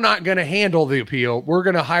 but we're not going to handle the appeal. We're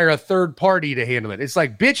going to hire a third party to handle it. It's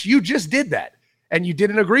like, bitch, you just did that. And you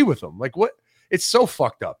didn't agree with them. Like, what? It's so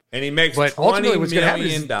fucked up. And he makes $20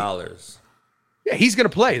 million. Yeah, he's going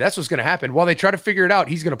to play. That's what's going to happen. While they try to figure it out,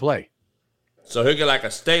 he's going to play. So he'll get like a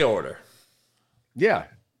stay order. Yeah,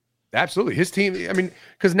 absolutely. His team, I mean,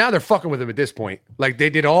 because now they're fucking with him at this point. Like, they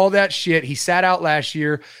did all that shit. He sat out last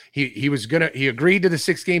year. He agreed to the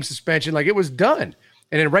 6-game suspension. Like, it was done.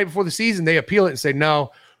 And then right before the season, they appeal it and say,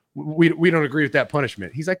 no, we don't agree with that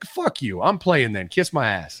punishment. He's like, fuck you. I'm playing then. Kiss my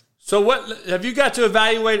ass. So what have you got to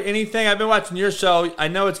evaluate anything? I've been watching your show. I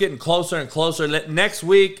know it's getting closer and closer. Next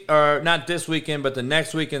week, or not this weekend, but the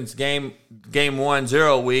next weekend's game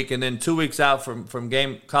 1-0 week, and then 2 weeks out from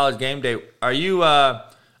college game day. Are you?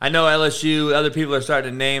 I know LSU. Other people are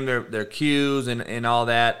starting to name their cues and all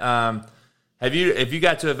that. Have you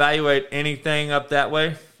got to evaluate anything up that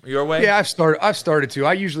way, your way? Yeah, I've started to.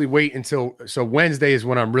 I usually wait until Wednesday is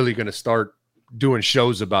when I'm really going to start doing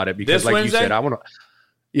shows about it because, like Wednesday? You said, I want to.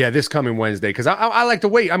 Yeah, this coming Wednesday, because I like to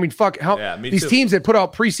wait. I mean, fuck, these teams that put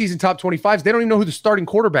out preseason top 25s, they don't even know who the starting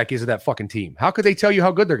quarterback is of that fucking team. How could they tell you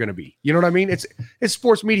how good they're going to be? You know what I mean? It's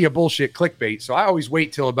sports media bullshit, clickbait. So I always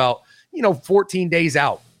wait till about 14 days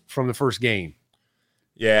out from the first game.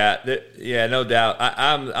 Yeah, no doubt.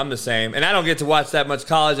 I'm the same, and I don't get to watch that much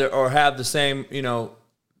college or have the same.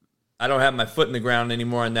 I don't have my foot in the ground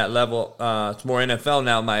anymore on that level. It's more NFL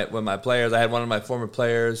now with my players. I had one of my former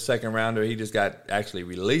players, second rounder. He just got actually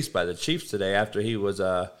released by the Chiefs today after he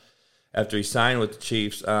signed with the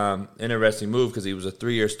Chiefs. Interesting move because he was a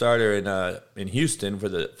 3-year starter in Houston for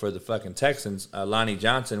the fucking Texans. Lonnie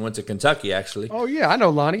Johnson went to Kentucky actually. Oh yeah, I know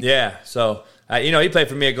Lonnie. Yeah, so he played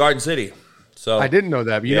for me at Garden City. So I didn't know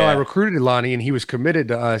that. But, I recruited Lonnie and he was committed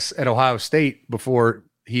to us at Ohio State before.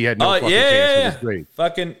 He had no fucking chance with his grade.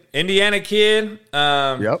 Fucking Indiana kid.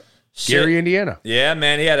 Yep. Gary, Indiana. Yeah,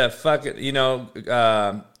 man. He had a fucking,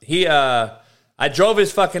 I drove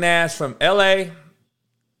his fucking ass from L.A.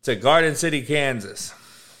 to Garden City, Kansas.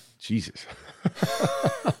 Jesus.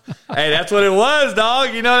 Hey, that's what it was,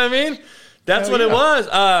 dog. You know what I mean? That's what it was.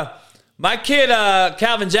 My kid,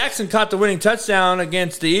 Calvin Jackson, caught the winning touchdown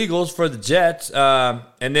against the Eagles for the Jets.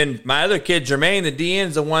 And then my other kid, Jermaine, the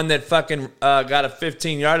DN's the one that fucking got a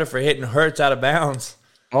 15-yarder for hitting Hurts out of bounds.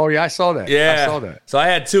 Oh, yeah, I saw that. Yeah. I saw that. So I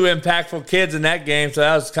had 2 impactful kids in that game, so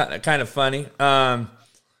that was kind of funny. So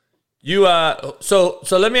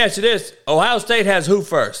let me ask you this. Ohio State has who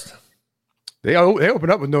first? They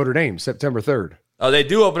open up with Notre Dame September 3rd. Oh, they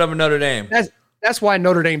do open up with Notre Dame. That's why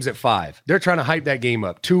Notre Dame's at 5. They're trying to hype that game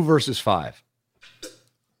up. 2 versus 5.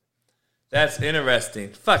 That's interesting.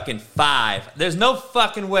 Fucking 5. There's no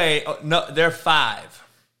fucking way. Oh, no, they're 5.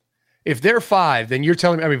 If they're 5, then you're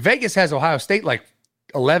telling me. I mean, Vegas has Ohio State like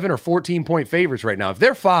 11 or 14 point favorites right now. If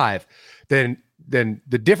they're 5, then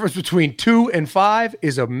the difference between 2 and 5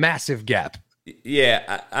 is a massive gap.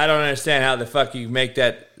 Yeah, I don't understand how the fuck you make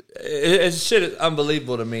that. It's shit is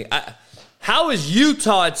unbelievable to me. How is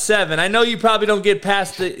Utah at 7? I know you probably don't get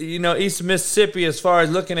past the East Mississippi as far as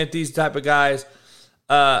looking at these type of guys.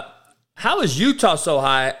 How is Utah so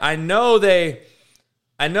high? I know they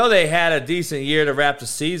had a decent year to wrap the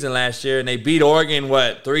season last year, and they beat Oregon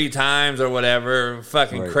 3 times or whatever.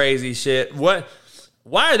 Fucking crazy shit. What?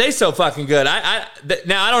 Why are they so fucking good?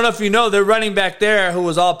 Now I don't know if you know their running back there who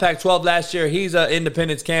was all Pac-12 last year. He's an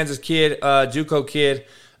Independence, Kansas kid, JUCO kid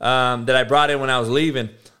that I brought in when I was leaving.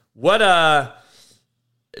 What,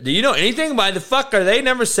 do you know anything? Why the fuck are they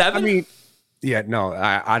number 7? I mean, yeah, no,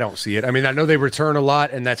 I don't see it. I mean, I know they return a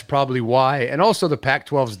lot, and that's probably why. And also the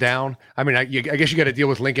Pac-12's down. I mean, I guess you got to deal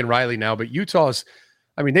with Lincoln Riley now, but Utah's,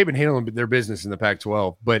 I mean, they've been handling their business in the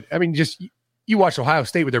Pac-12. But, I mean, just you watch Ohio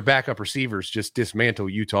State with their backup receivers just dismantle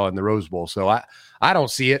Utah in the Rose Bowl. So I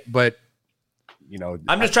don't see it, but,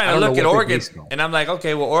 I'm just trying to look at Oregon, and I'm like,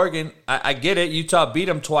 okay, well, Oregon, I get it. Utah beat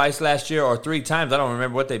them twice last year or 3 times. I don't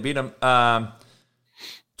remember what they beat them.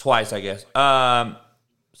 Twice, I guess.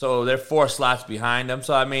 So they're 4 slots behind them.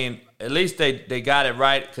 So, I mean, at least they got it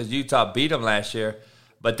right because Utah beat them last year.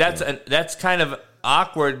 But that's kind of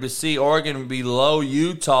awkward to see Oregon below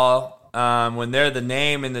Utah when they're the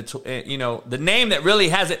name in the name that really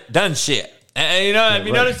hasn't done shit. And have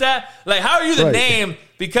you noticed that? Like, how are you the name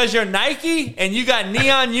because you're Nike and you got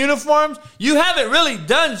neon uniforms? You haven't really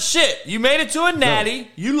done shit. You made it to a natty. No.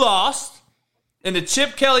 You lost. In the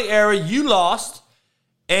Chip Kelly era, you lost.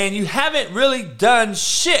 And you haven't really done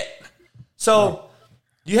shit. So,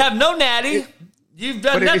 you have no natty. You've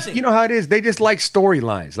done nothing. You know how it is? They just like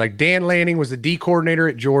storylines. Like Dan Lanning was the D coordinator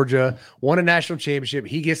at Georgia, won a national championship.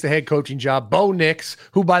 He gets the head coaching job. Bo Nix,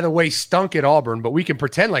 who, by the way, stunk at Auburn, but we can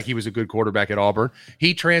pretend like he was a good quarterback at Auburn.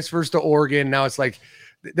 He transfers to Oregon. Now it's like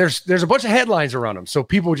there's a bunch of headlines around him. So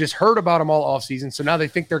people just heard about him all offseason. So now they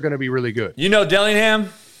think they're going to be really good. You know Dillingham?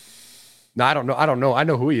 No, I don't know. I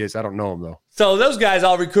know who he is. I don't know him, though. So those guys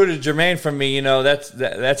all recruited Jermaine from me.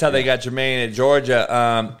 That's how they got Jermaine at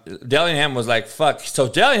Georgia. Dillingham was like, fuck. So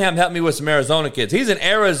Dillingham helped me with some Arizona kids. He's an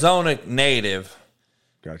Arizona native.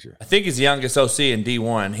 Gotcha. I think he's the youngest OC in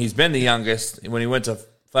D1. He's been the youngest when he went to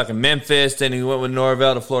fucking Memphis. Then he went with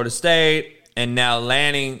Norvell to Florida State. And now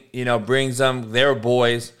Lanning, brings them. They're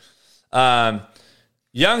boys.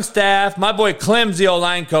 Young staff. My boy Clem's the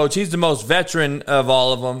O-line coach. He's the most veteran of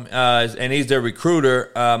all of them, and he's their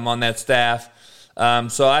recruiter on that staff.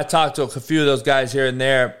 So I talked to a few of those guys here and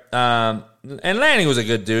there. And Lanning was a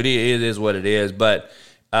good dude. It is what it is. But,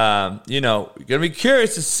 you're going to be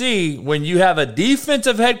curious to see when you have a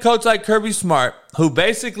defensive head coach like Kirby Smart, who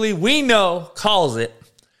basically we know calls it.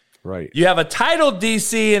 Right. You have a title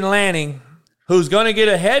DC in Lanning who's going to get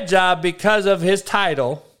a head job because of his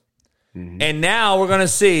title. Mm-hmm. And now we're going to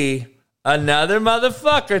see another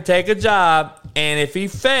motherfucker take a job. And if he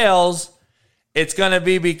fails, it's going to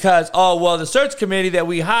be because, the search committee that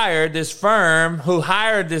we hired, this firm who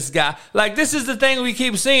hired this guy. Like, this is the thing we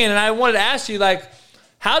keep seeing. And I wanted to ask you, like,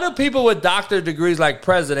 how do people with doctorate degrees like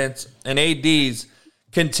presidents and ADs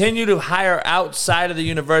continue to hire outside of the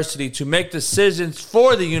university to make decisions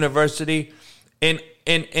for the university in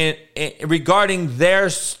regarding their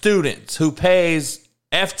students who pays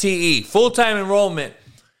FTE, full-time enrollment,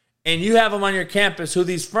 and you have them on your campus who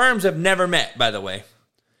these firms have never met, by the way.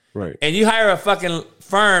 Right. And you hire a fucking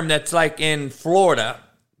firm that's like in Florida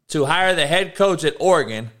to hire the head coach at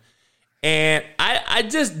Oregon. And I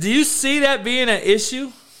just, do you see that being an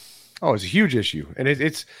issue? Oh, it's a huge issue. And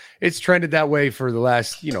it's trended that way for the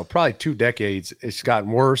last, probably 2 decades. It's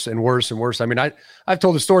gotten worse and worse and worse. I mean, I've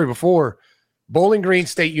told the story before. Bowling Green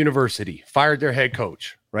State University fired their head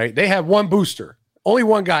coach, right? They had one booster. Only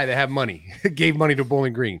one guy that had money, gave money to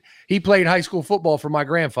Bowling Green. He played high school football for my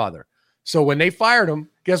grandfather. So when they fired him,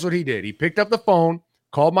 guess what he did? He picked up the phone,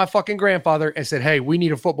 called my fucking grandfather and said, hey, we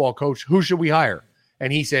need a football coach. Who should we hire?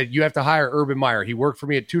 And he said, you have to hire Urban Meyer. He worked for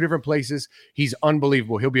me at 2 different places. He's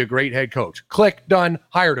unbelievable. He'll be a great head coach. Click, done,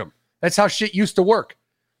 hired him. That's how shit used to work.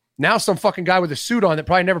 Now some fucking guy with a suit on that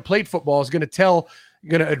probably never played football is going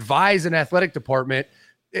to advise an athletic department.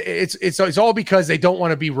 It's all because they don't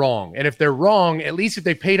want to be wrong. And if they're wrong, at least if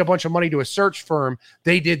they paid a bunch of money to a search firm,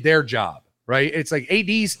 they did their job, right? It's like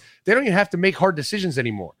ADs, they don't even have to make hard decisions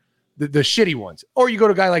anymore, the shitty ones. Or you go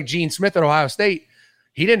to a guy like Gene Smith at Ohio State.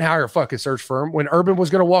 He didn't hire a fucking search firm. When Urban was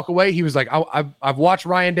going to walk away, he was like, I've watched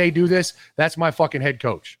Ryan Day do this. That's my fucking head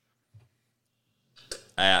coach.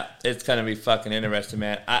 It's going to be fucking interesting,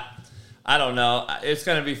 man. I don't know. It's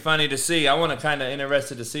going to be funny to see. I want to kind of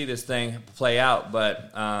interested to see this thing play out,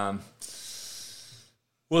 but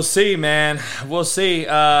we'll see, man. We'll see.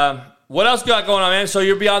 What else got going on, man? So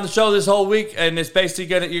you'll be on the show this whole week, and it's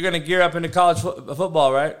basically you're going to gear up into college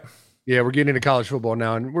football, right? Yeah, we're getting into college football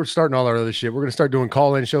now, and we're starting all our other shit. We're going to start doing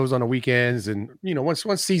call-in shows on the weekends, and once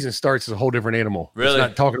season starts, it's a whole different animal. Really? It's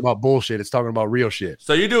not talking about bullshit. It's talking about real shit.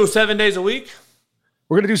 So you do 7 days a week?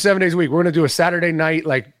 We're going to do 7 days a week. We're going to do a Saturday night,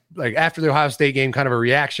 like after the Ohio State game, kind of a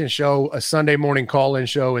reaction show, a Sunday morning call-in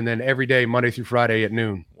show, and then every day, Monday through Friday at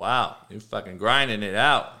noon. Wow, you're fucking grinding it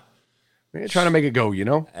out. Man, trying to make it go,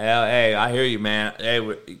 Hey, I hear you, man.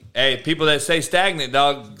 Hey, people that stay stagnant,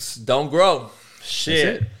 dogs, don't grow.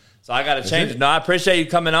 Shit. So I got to change it. No, I appreciate you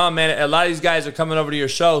coming on, man. A lot of these guys are coming over to your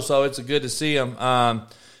show, so it's good to see them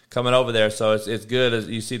coming over there. So it's good as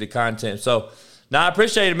you see the content. So, no, I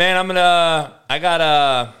appreciate it, man. I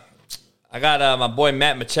got my boy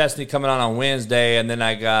Matt McChesney coming on Wednesday, and then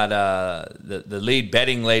I got the lead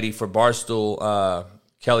betting lady for Barstool,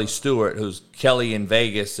 Kelly Stewart, who's Kelly in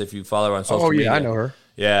Vegas, if you follow her on social media. Oh, yeah, I know her.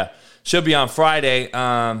 Yeah. She'll be on Friday.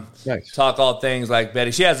 Nice. Talk all things like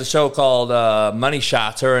betting. She has a show called Money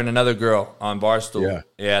Shots, her and another girl on Barstool.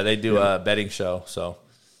 Yeah, they do a betting show. So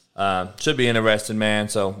should be interesting, man.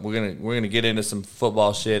 So we're gonna get into some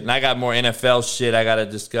football shit. And I got more NFL shit I gotta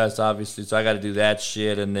discuss, obviously. So I gotta do that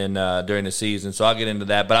shit and then during the season. So I'll get into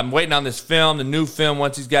that. But I'm waiting on this film, the new film,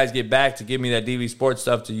 once these guys get back to give me that DV Sports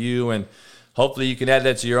stuff to you, and hopefully you can add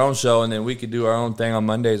that to your own show, and then we can do our own thing on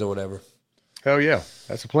Mondays or whatever. Hell yeah.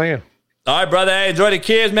 That's the plan. All right, brother. Hey, enjoy the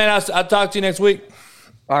kids, man. I'll talk to you next week.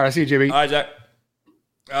 All right, I see you, JB. All right, Jack.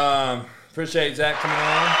 Appreciate Zach coming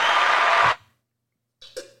on.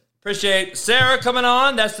 Appreciate Sarah coming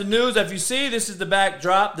on. That's the news. If you see, this is the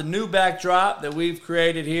backdrop, the new backdrop that we've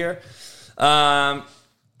created here. I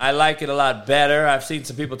like it a lot better. I've seen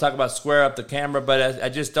some people talk about square up the camera, but I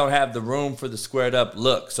just don't have the room for the squared up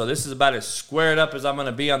look. So this is about as squared up as I'm going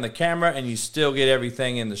to be on the camera, and you still get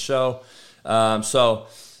everything in the show. So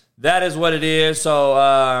that is what it is. So,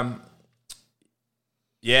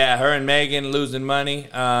 yeah, her and Megan losing money.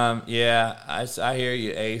 Yeah, I hear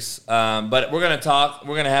you, Ace. But we're going to talk.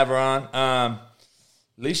 We're going to have her on. At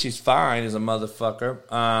least she's fine as a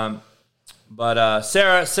motherfucker. But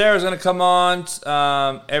Sarah's going to come on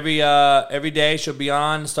every day. She'll be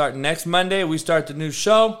on starting next Monday. We start the new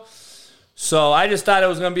show. So I just thought it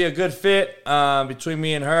was going to be a good fit between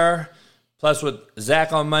me and her. Plus with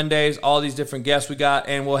Zach on Mondays, all these different guests we got.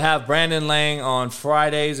 And we'll have Brandon Lang on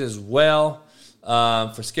Fridays as well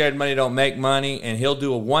for Scared Money Don't Make Money. And he'll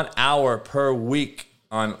do a 1 hour per week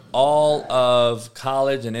on all of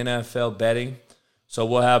college and NFL betting. So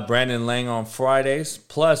we'll have Brandon Lang on Fridays,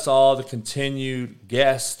 plus all the continued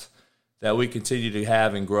guests that we continue to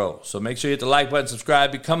have and grow. So make sure you hit the like button,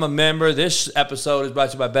 subscribe, become a member. This episode is brought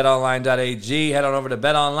to you by betonline.ag. Head on over to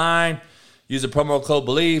BetOnline. Use the promo code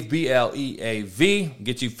BELIEVE, BLEAV.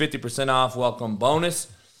 Get you 50% off welcome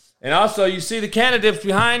bonus. And also, you see the Canadips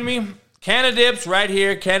behind me? Canadips right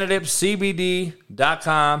here,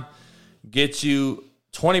 CanadipsCBD.com. Get you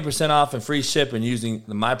 20% off and free shipping using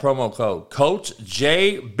my promo code, Coach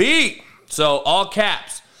JB. So all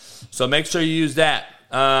caps. So make sure you use that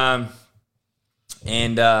and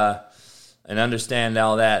understand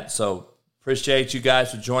all that. So appreciate you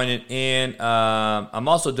guys for joining in. I'm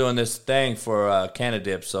also doing this thing for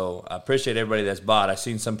Canadip, so I appreciate everybody that's bought. I've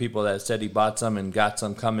seen some people that said he bought some and got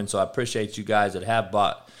some coming, so I appreciate you guys that have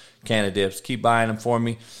bought Canadips. Keep buying them for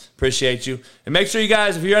me. Appreciate you. And make sure you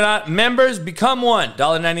guys, if you're not members, become one.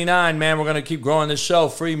 $1.99, man. We're going to keep growing this show.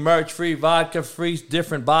 Free merch, free vodka, free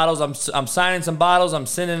different bottles. I'm signing some bottles. I'm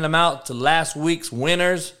sending them out to last week's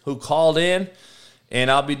winners who called in.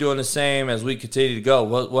 And I'll be doing the same as we continue to go.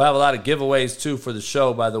 We'll have a lot of giveaways, too, for the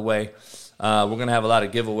show, by the way. We're going to have a lot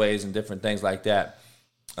of giveaways and different things like that.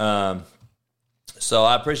 So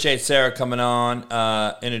I appreciate Sarah coming on,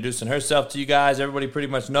 introducing herself to you guys. Everybody pretty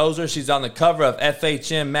much knows her. She's on the cover of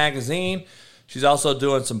FHM magazine. She's also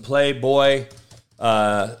doing some Playboy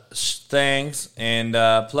things. And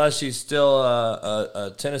plus, she's still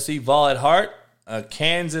a Tennessee Vol at heart, a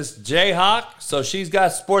Kansas Jayhawk. So she's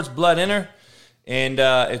got sports blood in her. And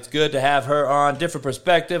it's good to have her on. Different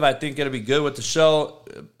perspective. I think it'll be good with the show.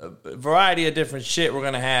 A variety of different shit we're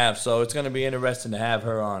going to have. So it's going to be interesting to have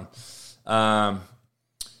her on.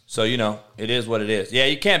 So, you know, it is what it is. Yeah,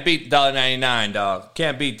 you can't beat $1.99, dog.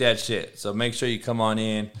 Can't beat that shit. So make sure you come on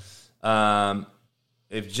in.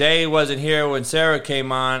 If Jay wasn't here when Sarah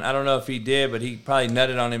came on, I don't know if he did, but he probably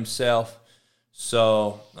nutted on himself.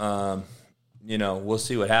 So, you know, we'll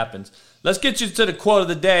see what happens. Let's get you to the quote of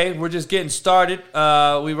the day. We're just getting started.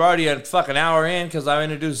 We were already a fucking hour in because I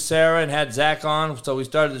introduced Sarah and had Zach on. So we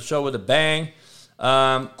started the show with a bang.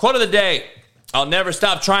 Quote of the day. I'll never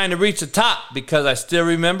stop trying to reach the top because I still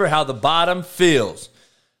remember how the bottom feels.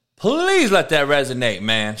 Please let that resonate,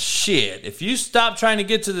 man. Shit. If you stop trying to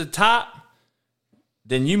get to the top,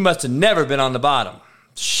 then you must have never been on the bottom.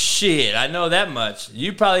 Shit, I know that much.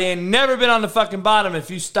 You probably ain't never been on the fucking bottom if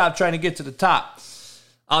you stop trying to get to the top.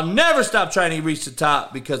 I'll never stop trying to reach the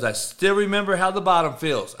top because I still remember how the bottom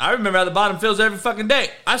feels. I remember how the bottom feels every fucking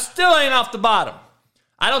day. I still ain't off the bottom.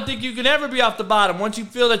 I don't think you can ever be off the bottom. Once you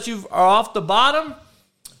feel that you are off the bottom,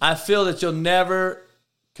 I feel that you'll never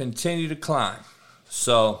continue to climb.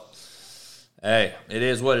 So, hey, it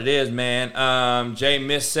is what it is, man. Jay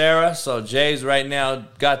missed Sarah, so Jay's right now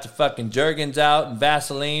got the fucking Jergens out and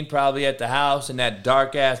Vaseline probably at the house in that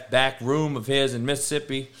dark-ass back room of his in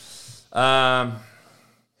Mississippi.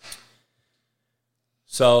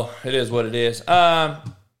 So, it is what it is.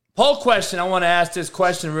 Poll question. I want to ask this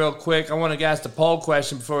question real quick. I want to ask the poll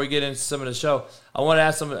question before we get into some of the show. I want to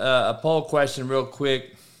ask some a poll question real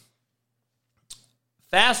quick.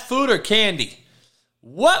 Fast food or candy?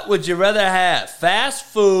 What would you rather have? Fast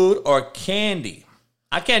food or candy?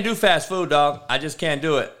 I can't do fast food, dog. I just can't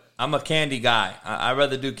do it. I'm a candy guy. I'd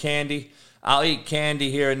rather do candy. I'll eat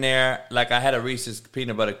candy here and there. Like I had a Reese's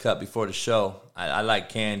peanut butter cup before the show. I like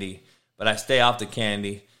candy, but I stay off the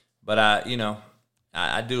candy. But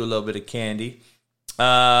I do a little bit of candy.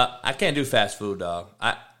 I can't do fast food, dog.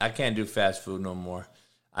 I can't do fast food no more.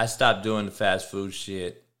 I stopped doing the fast food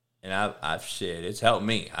shit, and it's helped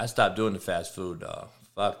me. I stopped doing the fast food, dog.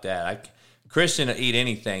 Fuck that. Christian will eat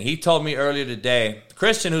anything. He told me earlier today,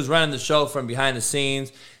 Christian, who's running the show from behind the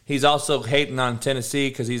scenes, he's also hating on Tennessee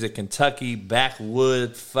because he's a Kentucky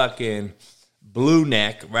backwood fucking blue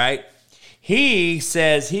neck, right? He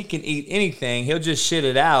says he can eat anything. He'll just shit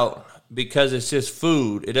it out. Because it's just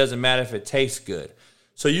food. It doesn't matter if it tastes good.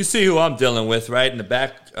 So you see who I'm dealing with, right? In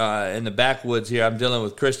the backwoods here, I'm dealing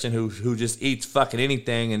with Christian who just eats fucking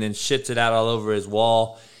anything and then shits it out all over his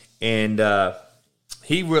wall. And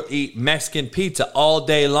he will eat Mexican pizza all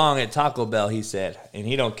day long at Taco Bell, he said. And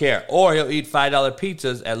he don't care. Or he'll eat $5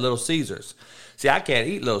 pizzas at Little Caesars. See, I can't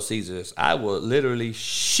eat Little Caesars. I will literally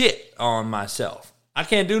shit on myself. I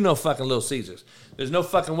can't do no fucking Little Caesars. There's no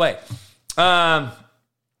fucking way.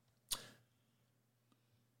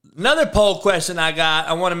 Another poll question I got,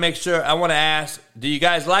 I want to ask, do you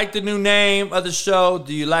guys like the new name of the show?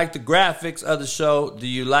 Do you like the graphics of the show? Do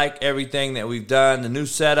you like everything that we've done, the new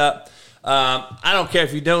setup? I don't care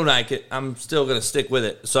if you don't like it. I'm still going to stick with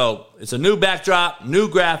it. So it's a new backdrop, new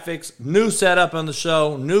graphics, new setup on the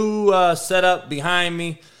show, new setup behind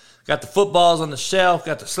me. Got the footballs on the shelf,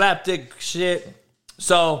 got the slapdick shit.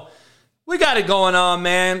 So we got it going on,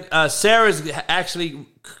 man. Sarah's actually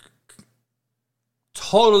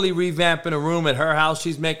totally revamping a room at her house.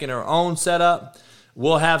 She's making her own setup.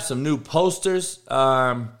 We'll have some new posters.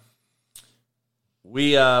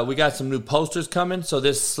 We got some new posters coming. So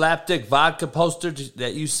this Slapdick vodka poster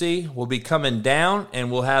that you see will be coming down,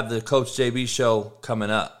 and we'll have the Coach JB show coming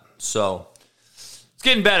up. So it's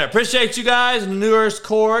getting better. Appreciate you guys, Newhurst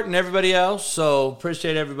Court, and everybody else. So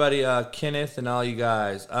appreciate everybody, Kenneth and all you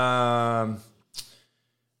guys.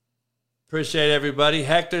 Appreciate everybody.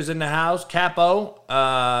 Hector's in the house. Capo.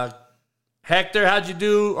 Hector, how'd you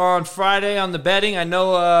do on Friday on the betting? I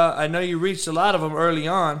know you reached a lot of them early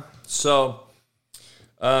on. So,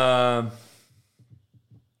 yeah.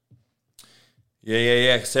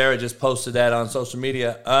 Sarah just posted that on social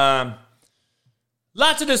media.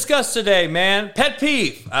 Lot to discuss today, man. Pet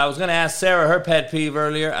peeve. I was going to ask Sarah her pet peeve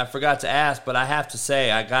earlier. I forgot to ask, but I have to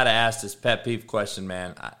say, I got to ask this pet peeve question,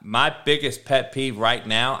 man. My biggest pet peeve right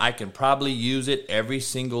now, I can probably use it every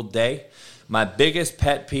single day. My biggest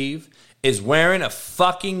pet peeve is wearing a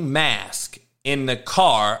fucking mask in the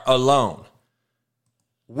car alone.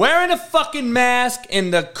 Wearing a fucking mask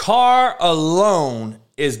in the car alone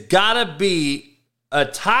is gotta be a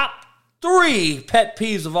top 3 pet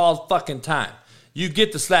peeves of all fucking time. You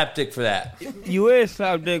get the slapdick for that. You is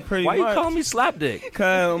slapdick pretty much. Why you calling me slapdick?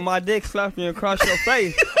 Because my dick slapped me across your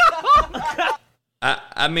face.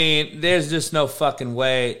 I mean, there's just no fucking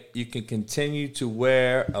way you can continue to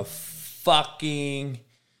wear a fucking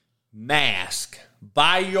mask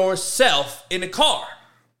by yourself in the car.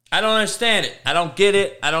 I don't understand it. I don't get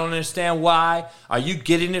it. I don't understand why. Are you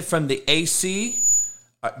getting it from the AC?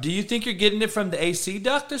 Do you think you're getting it from the AC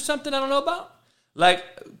duct or something I don't know about?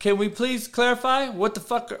 Like, can we please clarify what the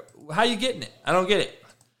fuck, how you getting it? I don't get it.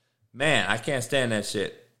 Man, I can't stand that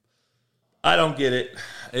shit. I don't get it.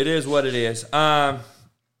 It is what it is. Lot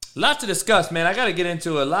to discuss, man. I got to get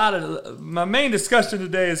into a lot of, my main discussion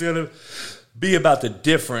today is going to be about the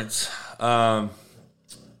difference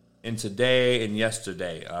in today and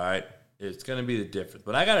yesterday, all right? It's going to be the difference.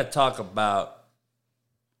 But I got to talk about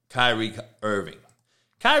Kyrie Irving.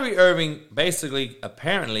 Kyrie Irving, basically,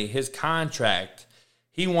 apparently, his contract,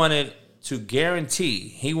 he wanted to guarantee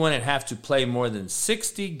he wouldn't have to play more than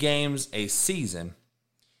 60 games a season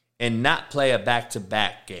and not play a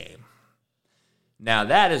back-to-back game. Now,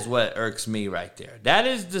 that is what irks me right there. That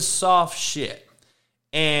is the soft shit.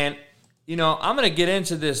 And, you know, I'm going to get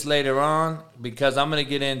into this later on because I'm going to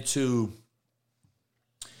get into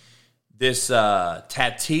this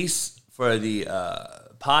Tatis for the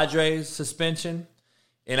Padres suspension.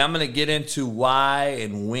 And I'm going to get into why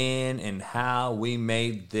and when and how we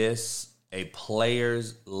made this a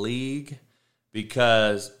players' league.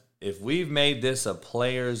 Because if we've made this a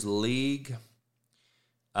players' league,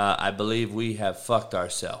 I believe we have fucked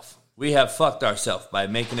ourselves. We have fucked ourselves by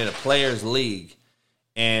making it a players' league.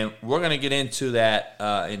 And we're going to get into that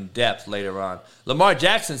in depth later on. Lamar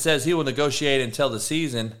Jackson says he will negotiate until the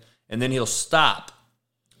season, and then he'll stop.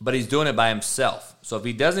 But he's doing it by himself. So if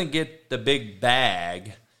he doesn't get the big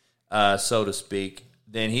bag, so to speak,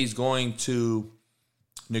 then he's going to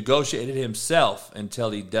negotiate it himself until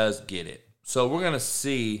he does get it. So we're going to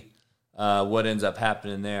see what ends up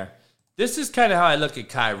happening there. This is kind of how I look at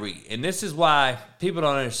Kyrie. And this is why people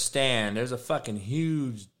don't understand. There's a fucking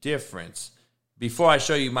huge difference. Before I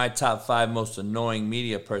show you my top 5 most annoying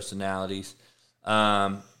media personalities, dog,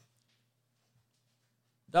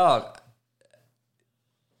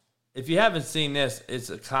 if you haven't seen this, it's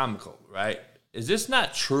a comical, right? Is this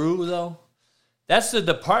not true, though? That's the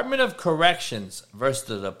Department of Corrections versus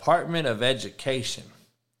the Department of Education.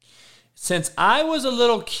 Since I was a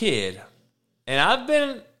little kid, and I've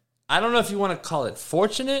been, I don't know if you want to call it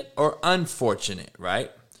fortunate or unfortunate, right?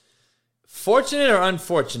 Fortunate or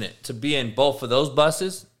unfortunate to be in both of those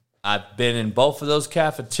buses. I've been in both of those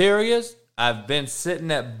cafeterias. I've been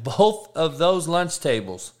sitting at both of those lunch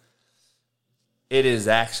tables. It is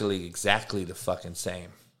actually exactly the fucking same.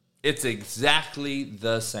 It's exactly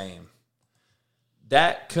the same.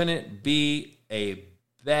 That couldn't be a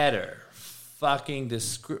better fucking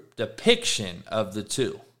depiction of the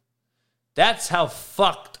two. That's how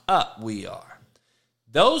fucked up we are.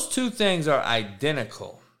 Those two things are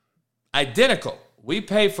identical. Identical. We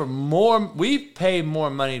pay more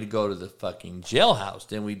money to go to the fucking jailhouse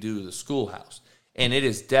than we do the schoolhouse. And it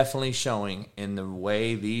is definitely showing in the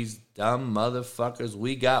way these dumb motherfuckers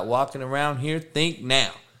we got walking around here think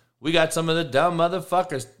now. We got some of the dumb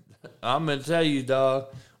motherfuckers. I'm going to tell you,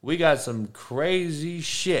 dog, we got some crazy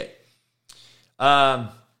shit.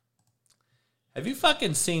 Have you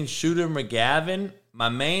fucking seen Shooter McGavin? My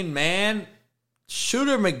main man,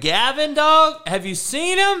 Shooter McGavin, dog? Have you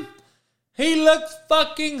seen him? He looks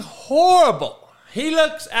fucking horrible. He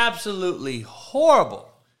looks absolutely horrible.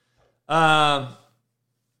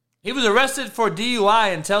 He was arrested for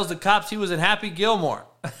DUI and tells the cops he was in Happy Gilmore.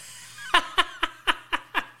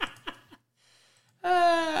 That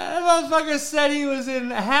motherfucker said he was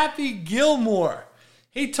in Happy Gilmore.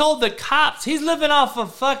 He told the cops he's living off a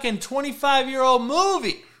fucking 25-year-old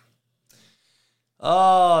movie.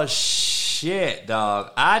 Oh, shit,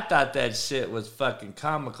 dog. I thought that shit was fucking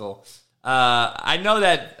comical. I know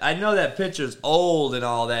that picture's old and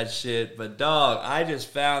all that shit, but dog, I just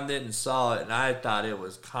found it and saw it, and I thought it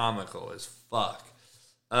was comical as fuck.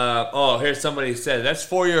 Here's somebody said that's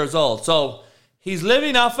 4 years old. So he's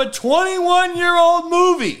living off a 21-year-old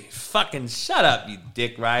movie. Fucking shut up, you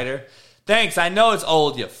dick rider. Thanks, I know it's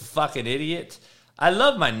old, you fucking idiot. I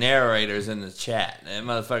love my narrators in the chat. And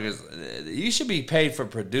motherfuckers, you should be paid for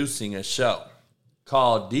producing a show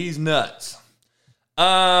called These Nuts.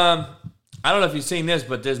 I don't know if you've seen this,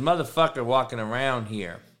 but there's motherfucker walking around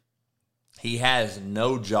here. He has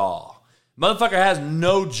no jaw. Motherfucker has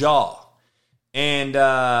no jaw. And,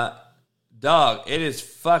 dog, it is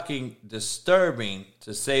fucking disturbing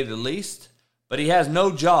to say the least. But he has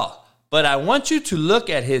no jaw. But I want you to look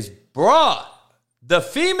at his broad. The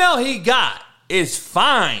female he got is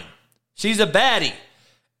fine. She's a baddie.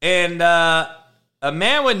 And a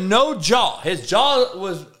man with no jaw. His jaw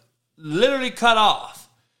was literally cut off.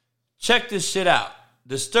 Check this shit out.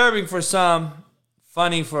 Disturbing for some,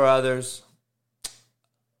 funny for others.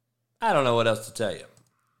 I don't know what else to tell you.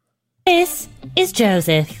 This is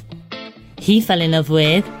Joseph. He fell in love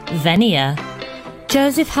with Venia.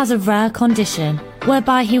 Joseph has a rare condition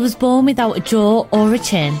whereby he was born without a jaw or a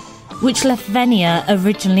chin, which left Venia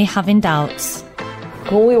originally having doubts.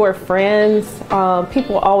 When we were friends,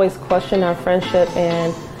 people always questioned our friendship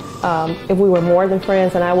and if we were more than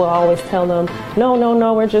friends, and I will always tell them,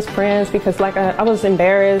 no, we're just friends, because I was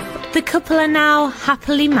embarrassed. The couple are now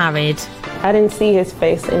happily married. I didn't see his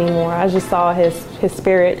face anymore. I just saw his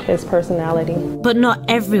spirit, his personality. But not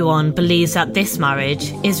everyone believes that this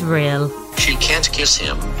marriage is real. She can't kiss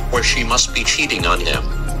him, or she must be cheating on him.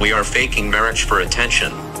 We are faking marriage for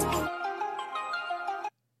attention.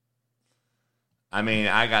 I mean,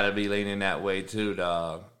 I gotta be leaning that way too,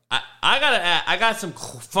 dog. I got some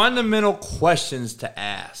fundamental questions to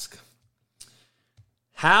ask.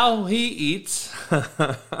 How he eats.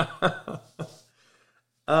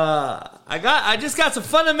 I just got some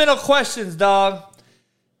fundamental questions, dog.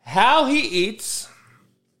 How he eats,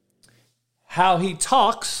 how he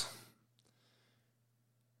talks,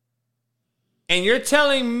 and you're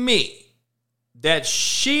telling me that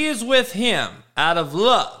she is with him out of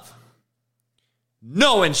love,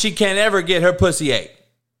 knowing she can't ever get her pussy ate.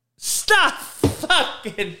 Stop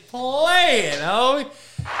fucking playing, homie.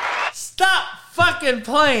 Stop fucking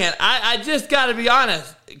playing. I just got to be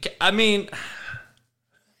honest. I mean,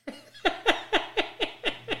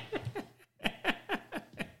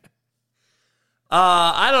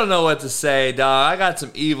 I don't know what to say, dog. I got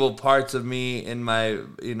some evil parts of me in my,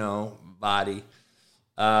 body.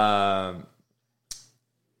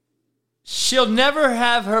 She'll never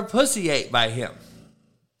have her pussy ate by him.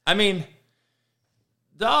 I mean,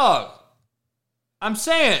 dog, I'm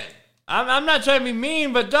saying, I'm not trying to be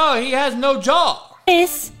mean, but dog, he has no jaw.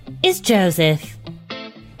 This is Joseph.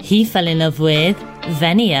 He fell in love with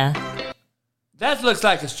Venia. That looks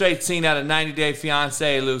like a straight scene out of 90 Day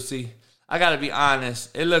Fiancé, Lucy. I gotta be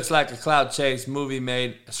honest. It looks like a Cloud Chase movie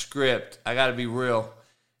made a script. I gotta be real.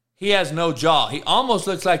 He has no jaw. He almost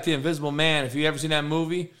looks like the Invisible Man. If you ever seen that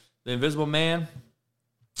movie, The Invisible Man,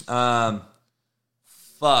 fuck,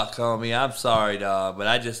 homie. I'm sorry, dog, but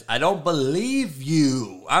I don't believe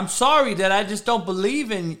you. I'm sorry that I just don't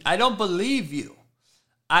believe I don't believe you.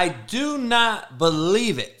 I do not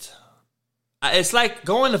believe it. It's like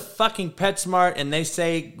going to fucking PetSmart and they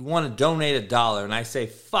say you want to donate $1 and I say,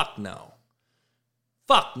 fuck no.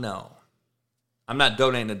 Fuck no. I'm not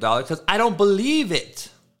donating $1 because I don't believe it.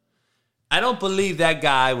 I don't believe that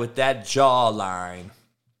guy with that jawline,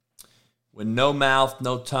 with no mouth,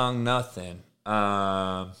 no tongue, nothing.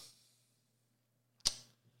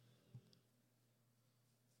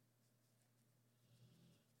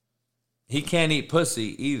 He can't eat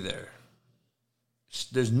pussy either.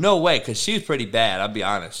 There's no way, because she's pretty bad. I'll be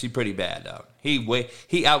honest. She's pretty bad, dog. He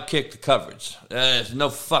outkicked the coverage. There's no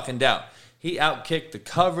fucking doubt. He outkicked the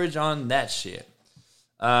coverage on that shit.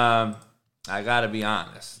 I got to be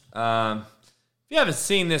honest. If you haven't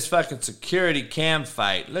seen this fucking security cam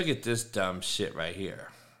fight, look at this dumb shit right here.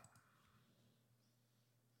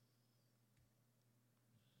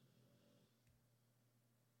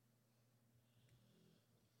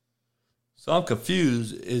 So I'm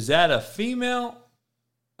confused. Is that a female?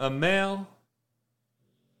 A male?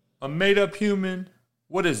 A made-up human?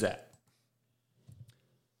 What is that?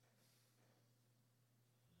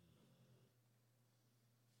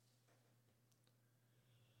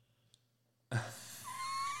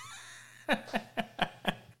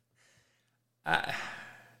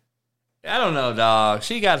 I don't know, dog.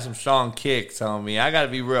 She got some strong kicks on me. I got to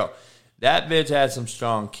be real. That bitch had some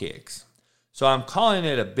strong kicks. So I'm calling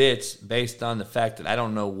it a bitch based on the fact that I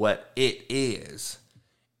don't know what it is.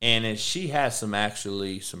 And she has some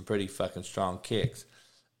pretty fucking strong kicks.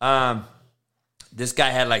 This guy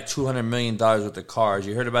had like $200 million worth of cars.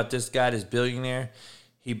 You heard about this guy, this billionaire?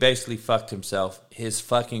 He basically fucked himself. His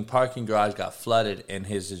fucking parking garage got flooded, and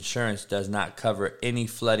his insurance does not cover any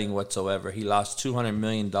flooding whatsoever. He lost $200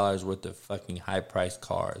 million worth of fucking high-priced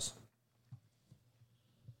cars.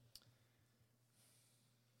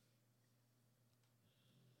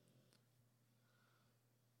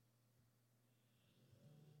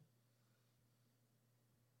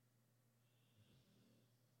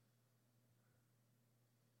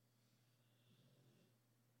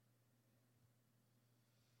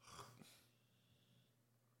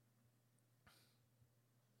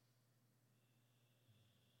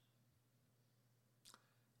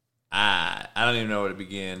 I don't even know where to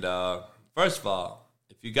begin, dog. First of all,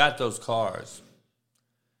 if you got those cars,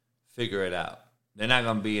 figure it out. They're not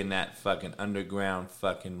going to be in that fucking underground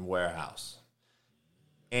fucking warehouse.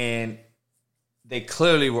 And they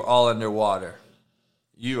clearly were all underwater.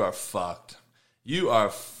 You are fucked. You are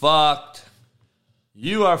fucked.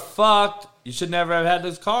 You are fucked. You should never have had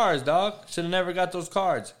those cars, dog. Should have never got those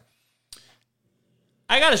cards.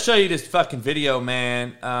 I got to show you this fucking video,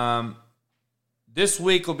 man. This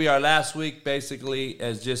week will be our last week, basically,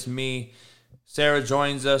 as just me. Sarah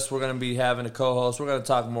joins us. We're going to be having a co-host. We're going to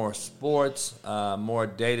talk more sports, more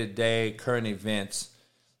day-to-day current events.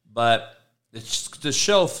 But the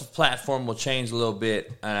show platform will change a little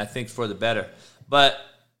bit, and I think for the better. But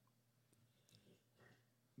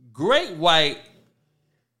Great White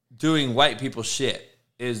doing white people shit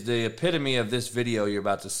is the epitome of this video you're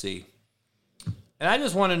about to see. And I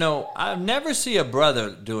just want to know, I've never seen a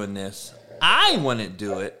brother doing this. I wouldn't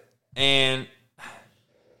do it. And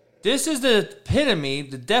this is the epitome,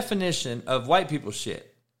 the definition of white people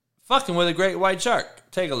shit. Fucking with a great white shark.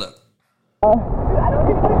 Take a look.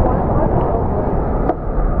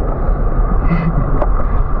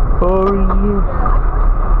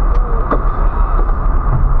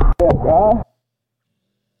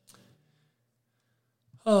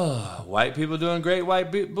 Oh, white people doing great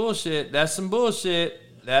white bullshit. That's some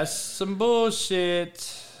bullshit. That's some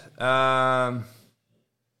bullshit. I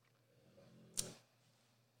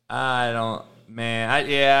don't, man.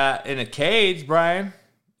 In a cage, Brian.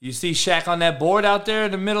 You see Shaq on that board out there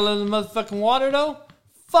in the middle of the motherfucking water, though?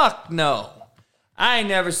 Fuck no. I ain't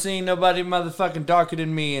never seen nobody motherfucking darker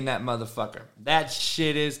than me in that motherfucker. That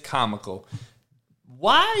shit is comical.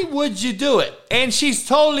 Why would you do it? And she's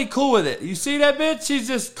totally cool with it. You see that bitch? She's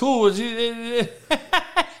just cool.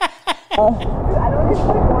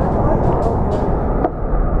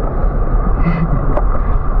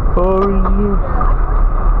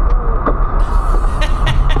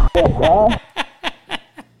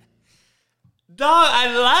 Dog,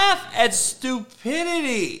 I laugh at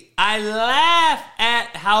stupidity. I laugh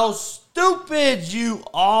at how stupid you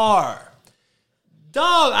are.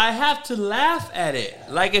 Dog, I have to laugh at it.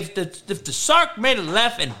 Like if the shark made a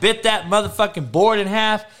left and bit that motherfucking board in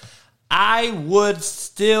half, I would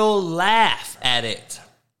still laugh at it.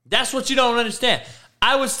 That's what you don't understand.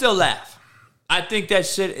 I would still laugh. I think that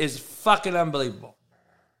shit is fucking unbelievable.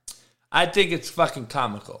 I think it's fucking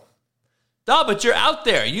comical. Dog, but you're out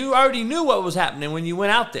there. You already knew what was happening when you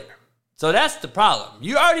went out there. So that's the problem.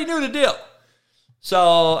 You already knew the deal.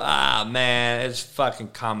 So, man, it's fucking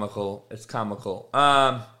comical. It's comical.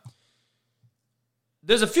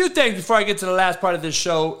 There's a few things before I get to the last part of this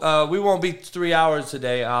show. We won't be 3 hours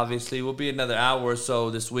today, obviously. We'll be another hour or so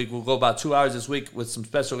this week. We'll go about 2 hours this week with some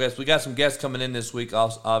special guests. We got some guests coming in this week,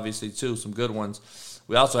 obviously, too, some good ones.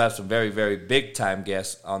 We also have some very, very big-time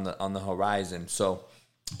guests on the horizon. So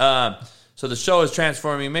So the show is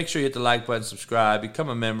transforming. Make sure you hit the like button, subscribe, become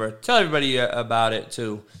a member. Tell everybody about it,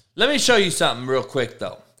 too. Let me show you something real quick,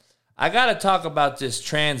 though. I got to talk about this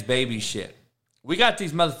trans baby shit. We got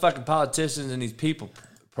these motherfucking politicians and these people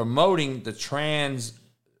promoting the trans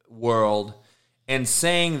world and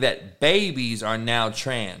saying that babies are now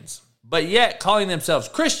trans, but yet calling themselves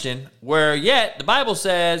Christian, where yet the Bible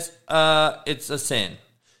says it's a sin.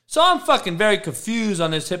 So I'm fucking very confused on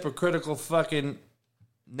this hypocritical fucking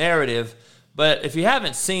narrative. But if you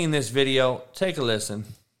haven't seen this video, take a listen.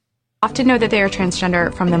 Often know that they are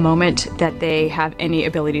transgender from the moment that they have any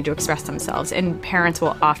ability to express themselves, and parents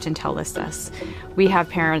will often tell us this. We have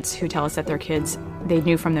parents who tell us that their kids, they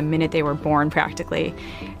knew from the minute they were born practically,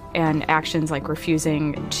 and actions like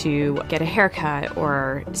refusing to get a haircut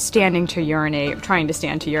or standing to urinate, trying to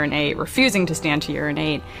stand to urinate, refusing to stand to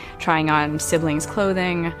urinate, trying on siblings'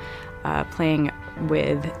 clothing, playing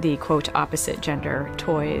with the, quote, opposite gender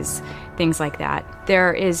toys, things like that.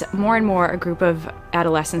 There is more and more a group of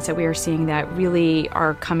adolescents that we are seeing that really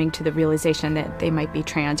are coming to the realization that they might be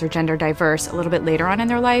trans or gender diverse a little bit later on in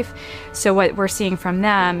their life. So what we're seeing from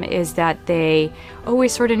them is that they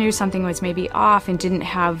always sort of knew something was maybe off and didn't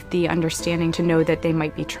have the understanding to know that they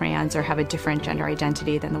might be trans or have a different gender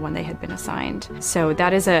identity than the one they had been assigned. So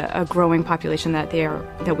that is a growing population that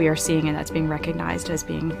we are seeing, and that's being recognized as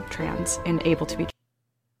being trans and able to be.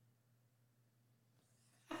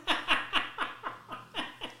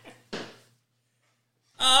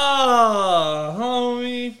 Oh,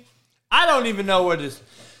 homie. I don't even know where this...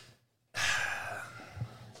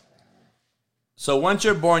 So once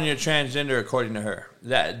you're born, you're transgender, according to her.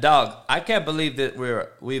 That dog, I can't believe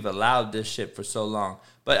that we've allowed this shit for so long.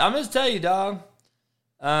 But I'm just tell you, dog.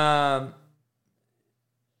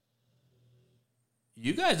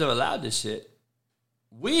 You guys have allowed this shit.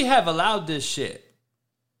 We have allowed this shit.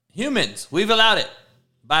 Humans, we've allowed it.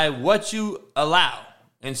 By what you allow.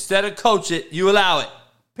 Instead of coach it, you allow it.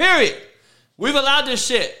 Period. We've allowed this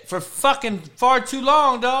shit for fucking far too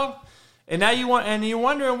long, dog. And now you're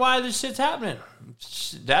wondering why this shit's happening.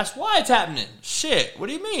 That's why it's happening. Shit. What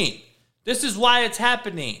do you mean? This is why it's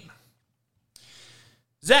happening.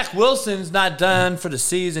 Zach Wilson's not done for the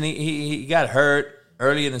season. He got hurt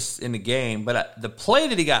early in the game, but the play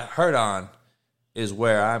that he got hurt on is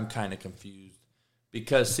where I'm kind of confused.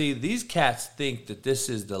 Because see, these cats think that this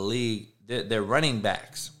is the league. They're running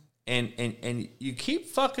backs. And you keep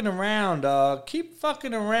fucking around, dog. Keep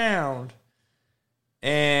fucking around.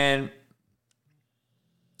 And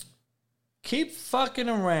keep fucking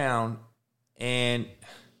around. And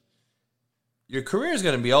your career is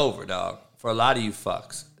going to be over, dog, for a lot of you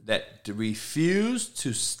fucks that refuse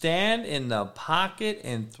to stand in the pocket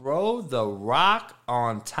and throw the rock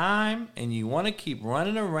on time, and you want to keep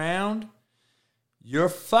running around. Your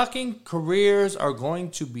fucking careers are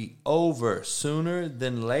going to be over sooner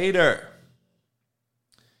than later.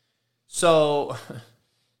 So,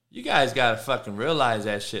 you guys gotta fucking realize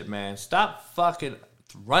that shit, man. Stop fucking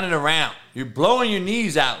running around. You're blowing your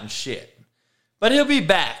knees out and shit. But he'll be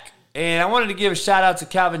back. And I wanted to give a shout out to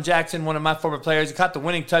Calvin Jackson, one of my former players. He caught the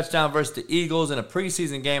winning touchdown versus the Eagles in a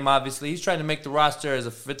preseason game, obviously. He's trying to make the roster as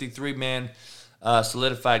a 53-man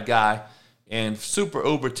solidified guy. And super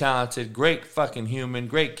uber talented, great fucking human,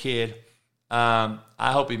 great kid. I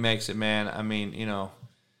hope he makes it, man. I mean, you know,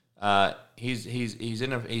 he's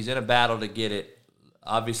in a battle to get it.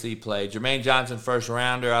 Obviously, he played. Jermaine Johnson, first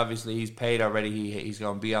rounder. Obviously, he's paid already. He's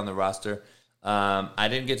going to be on the roster. I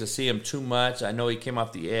didn't get to see him too much. I know he came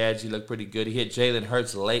off the edge. He looked pretty good. He hit Jalen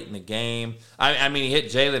Hurts late in the game. I mean, he hit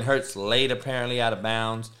Jalen Hurts late, apparently, out of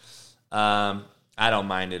bounds. I don't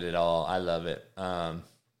mind it at all. I love it.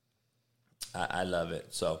 I love it.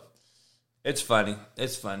 So it's funny.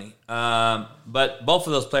 It's funny. But both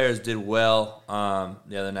of those players did well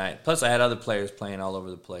the other night. Plus, I had other players playing all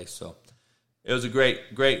over the place. So it was a great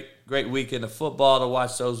weekend of football to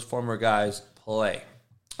watch those former guys play.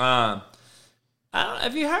 Have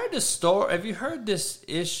you heard this story? Have you heard this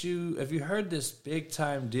issue? Have you heard this big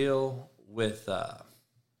time deal with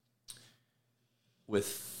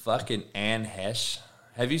fucking Anne Heche?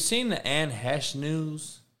 Have you seen the Anne Heche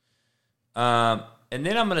news? And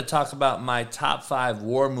then I'm going to talk about my top 5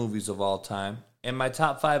 war movies of all time and my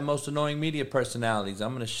top 5 most annoying media personalities.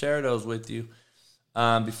 I'm going to share those with you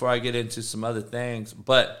before I get into some other things.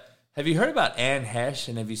 But have you heard about Anne Heche,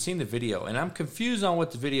 and have you seen the video? And I'm confused on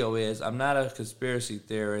what the video is. I'm not a conspiracy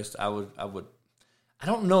theorist. I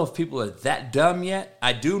don't know if people are that dumb yet.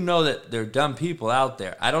 I do know that there are dumb people out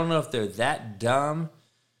there. I don't know if they're that dumb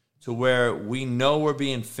to where we know we're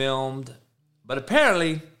being filmed. But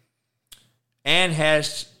apparently, Anne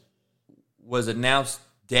Heche was announced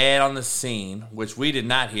dead on the scene, which we did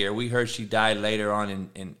not hear. We heard she died later on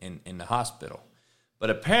in the hospital. But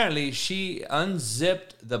apparently she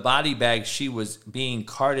unzipped the body bag she was being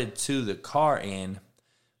carted to the car in,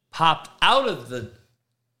 popped out of the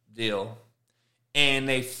deal, and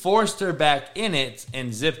they forced her back in it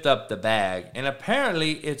and zipped up the bag. And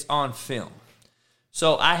apparently it's on film.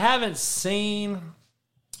 So I haven't seen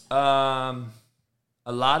a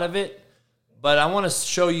lot of it, but I want to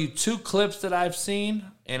show you 2 clips that I've seen,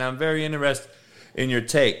 and I'm very interested in your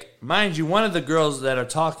take. Mind you, one of the girls that are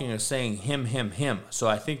talking are saying him, him, him. So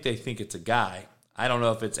I think they think it's a guy. I don't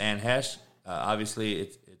know if it's Anne Heche. Obviously,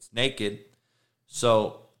 it's naked.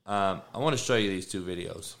 So I want to show you these 2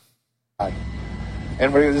 videos.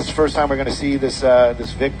 And this is the first time we're going to see this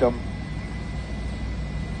this victim.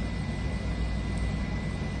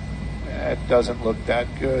 It doesn't look that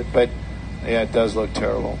good, but yeah, it does look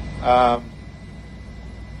terrible.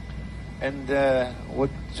 And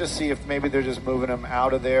we'll just see if maybe they're just moving him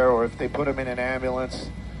out of there, or if they put him in an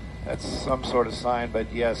ambulance. That's some sort of sign,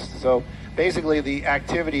 but yes. So basically the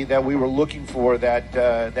activity that we were looking for, that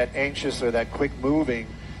anxious or that quick moving,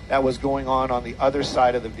 that was going on the other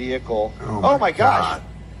side of the vehicle. Oh my gosh.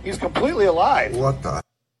 He's completely alive. What the?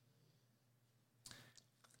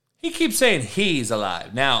 He keeps saying he's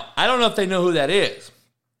alive. Now, I don't know if they know who that is,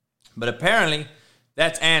 but apparently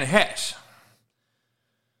that's Anne Heche.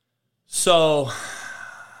 So,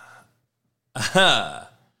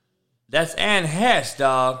 that's Anne Heche,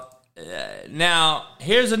 dog. Now,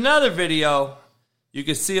 here's another video you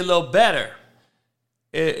can see a little better.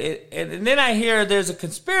 And then I hear there's a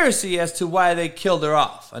conspiracy as to why they killed her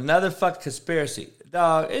off. Another fucking conspiracy.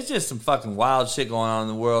 Dog, it's just some fucking wild shit going on in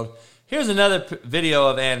the world. Here's another video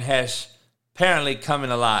of Anne Heche apparently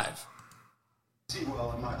coming alive. See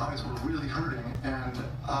well, and my eyes were really hurting, and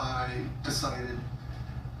I decided.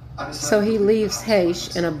 So he leaves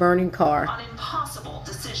Heche in a burning car. An impossible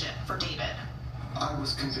decision for David. I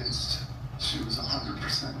was convinced she was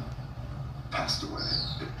 100% passed away.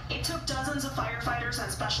 It took dozens of firefighters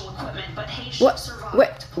and special equipment, but Heche survived.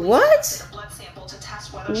 Wait, what? A blood sample to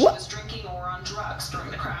test whether she was drinking or on drugs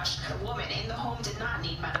during the crash. The woman in the home did not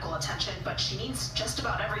need medical attention, but she needs just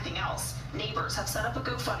about everything else. Neighbors have set up a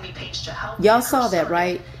GoFundMe page to help. Y'all saw that,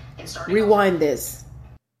 right? Rewind this.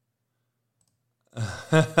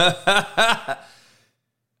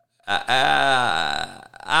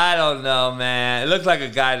 I don't know, man. It looked like a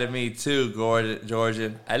guy to me too,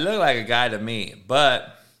 Georgian. It looked like a guy to me,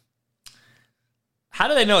 but how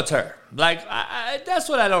do they know it's her? Like, that's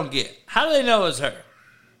what I don't get. How do they know it's her?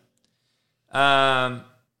 And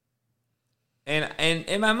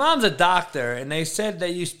my mom's a doctor, and they said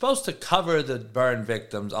that you're supposed to cover the burn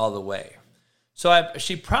victims all the way. So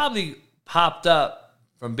she probably popped up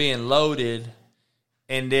from being loaded,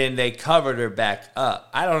 and then they covered her back up.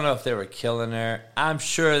 I don't know if they were killing her. I'm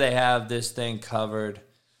sure they have this thing covered.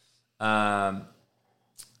 I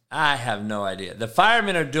have no idea. The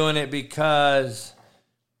firemen are doing it because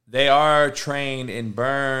they are trained in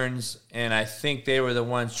burns, and I think they were the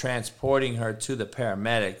ones transporting her to the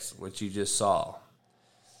paramedics, which you just saw.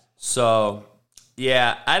 So,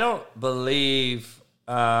 yeah, I don't believe...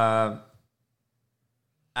 I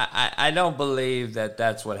don't believe that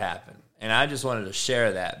that's what happened. And I just wanted to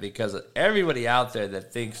share that because everybody out there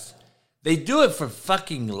that thinks they do it for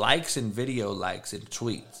fucking likes and video likes and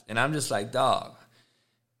tweets. And I'm just like, dog,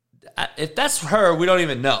 if that's her, we don't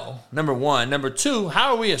even know. Number one. Number two,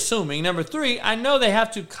 how are we assuming? Number three, I know they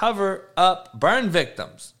have to cover up burn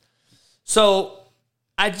victims. So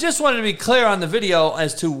I just wanted to be clear on the video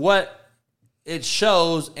as to what it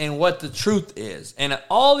shows and what the truth is. And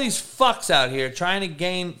all these fucks out here trying to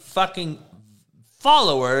gain fucking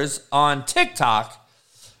followers on TikTok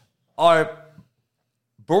are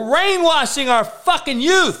brainwashing our fucking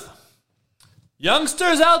youth.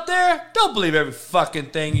 Youngsters out there, don't believe every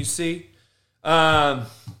fucking thing you see. I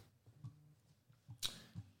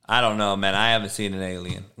don't know, man. I haven't seen an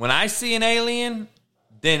alien. When I see an alien,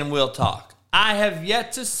 then we'll talk. I have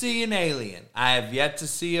yet to see an alien. I have yet to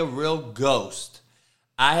see a real ghost.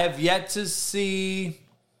 I have yet to see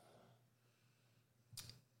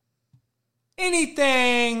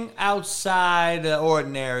anything outside the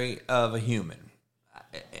ordinary of a human.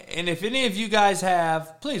 And if any of you guys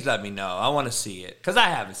have, please let me know. I want to see it because I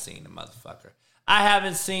haven't seen the motherfucker. I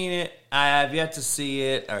haven't seen it. I have yet to see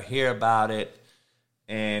it or hear about it.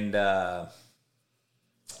 And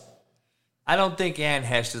I don't think Anne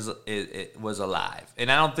Heche was alive.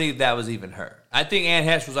 And I don't think that was even her. I think Anne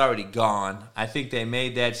Heche was already gone. I think they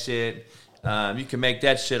made that shit. You can make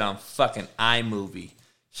that shit on fucking iMovie.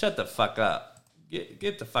 Shut the fuck up.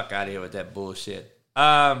 Get the fuck out of here with that bullshit.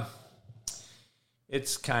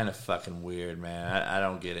 It's kind of fucking weird, man. I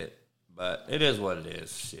don't get it, but it is what it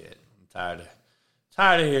is. Shit, I'm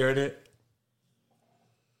tired of hearing it.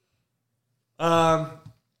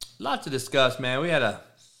 Lot to discuss, man.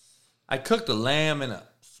 I cooked a lamb and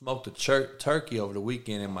smoked a turkey over the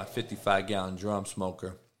weekend in my 55-gallon drum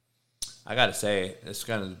smoker. I gotta say, it's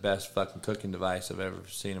kind of the best fucking cooking device I've ever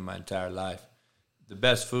seen in my entire life. The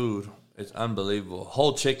best food. It's unbelievable.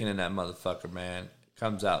 Whole chicken in that motherfucker, man. It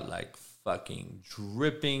comes out like fucking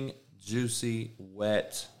dripping, juicy,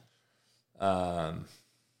 wet.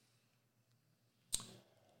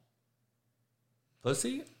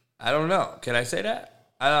 Pussy? I don't know. Can I say that?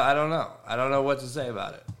 I don't know. I don't know what to say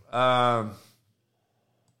about it.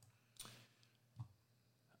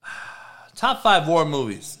 Top 5 war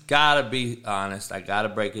movies. Gotta be honest. I gotta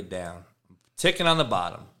break it down. Ticking on the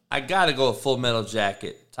bottom. I gotta go with Full Metal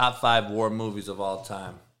Jacket. Top 5 war movies of all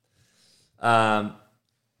time.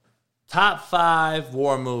 Top 5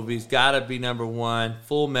 war movies. Gotta be number 1.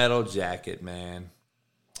 Full Metal Jacket, man.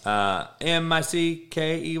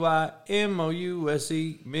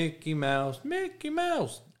 MICKEYMOUSE. Mickey Mouse. Mickey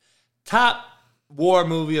Mouse. Top war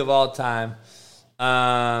movie of all time.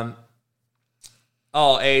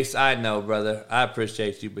 Oh, Ace, I know, brother. I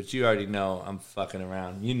appreciate you, but you already know I'm fucking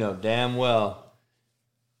around. You know damn well.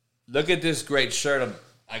 Look at this great shirt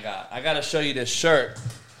I got. I got to show you this shirt.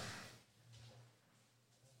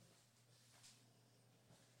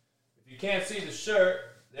 If you can't see the shirt,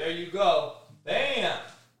 there you go. Bam!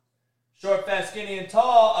 Short, fat, skinny, and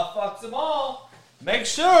tall. I fucks them all. Make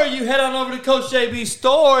sure you head on over to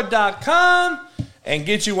CoachJBStore.com and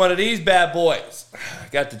get you one of these bad boys.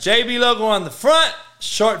 Got the JB logo on the front.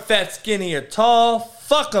 Short, fat, skinny, or tall.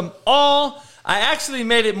 Fuck them all. I actually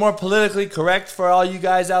made it more politically correct for all you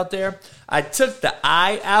guys out there. I took the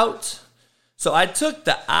I out. So I took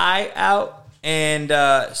the I out. And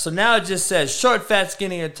so now it just says short, fat,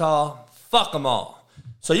 skinny, or tall. Fuck them all.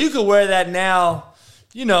 So you could wear that now,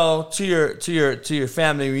 you know, to your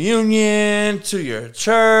family reunion, to your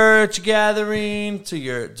church gathering,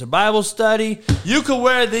 to Bible study. You could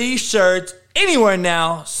wear these shirts anywhere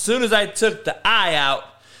now. As soon as I took the I out,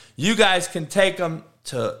 you guys can take them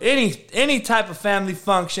to any type of family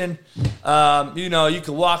function. You know, you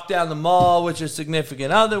could walk down the mall with your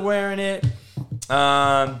significant other wearing it.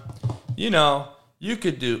 You know, you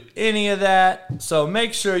could do any of that. So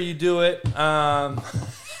make sure you do it.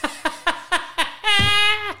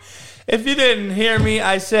 If you didn't hear me,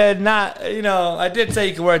 I said not, you know, I did say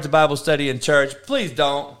you can wear it to Bible study in church. Please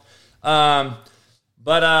don't. But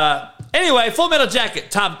anyway, Full Metal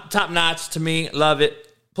Jacket, top notch to me. Love it.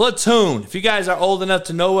 Platoon. If you guys are old enough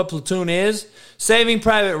to know what Platoon is, Saving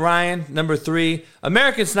Private Ryan, number 3.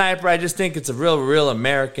 American Sniper, I just think it's a real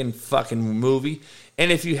American fucking movie. And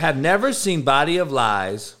if you have never seen Body of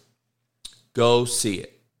Lies, go see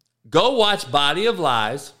it. Go watch Body of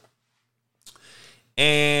Lies.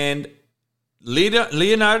 And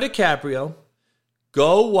Leonardo DiCaprio,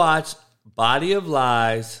 go watch Body of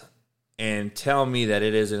Lies and tell me that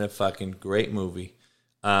it isn't a fucking great movie.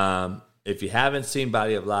 If you haven't seen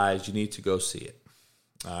Body of Lies, you need to go see it.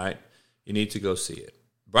 All right? You need to go see it.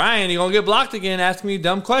 Brian, you're going to get blocked again asking me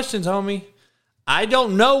dumb questions, homie. I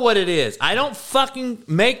don't know what it is. I don't fucking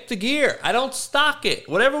make the gear. I don't stock it.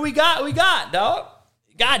 Whatever we got, dog.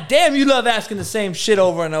 God damn, you love asking the same shit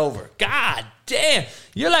over and over. God damn.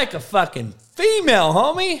 You're like a fucking female,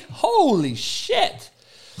 homie. Holy shit.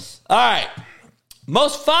 All right.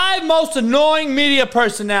 5 most annoying media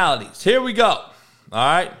personalities. Here we go. All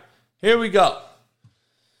right. Here we go.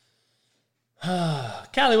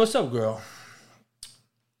 Callie, what's up, girl?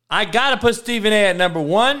 I gotta put Stephen A at number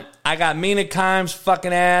 1. I got Mina Kimes'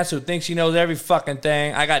 fucking ass who thinks she knows every fucking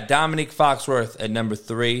thing. I got Dominique Foxworth at number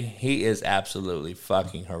 3. He is absolutely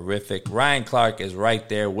fucking horrific. Ryan Clark is right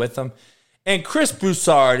there with him. And Chris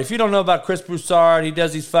Broussard. If you don't know about Chris Broussard, he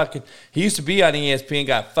does these fucking... He used to be on ESPN,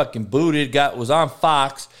 got fucking booted, was on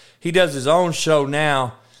Fox. He does his own show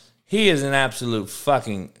now. He is an absolute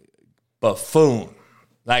fucking buffoon.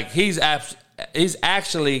 Like, he's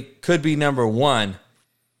actually could be number 1.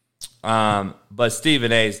 But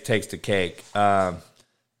Stephen A takes the cake.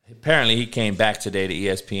 Apparently he came back today to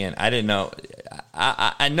ESPN. I didn't know.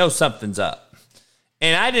 I know something's up.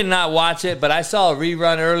 And I did not watch it, but I saw a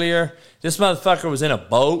rerun earlier. This motherfucker was in a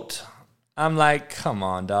boat. I'm like, come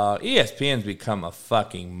on, dog. ESPN's become a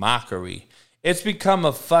fucking mockery. It's become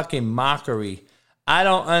a fucking mockery. I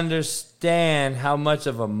don't understand how much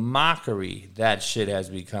of a mockery that shit has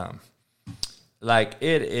become. Like,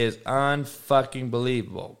 it is unfucking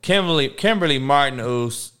believable. Kimberly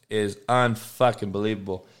Martin-Oos is unfucking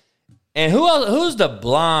believable. And who else? Who's the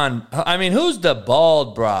blonde? I mean, who's the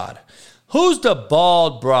bald broad? Who's the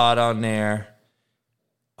bald broad on there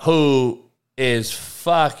who is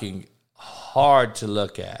fucking hard to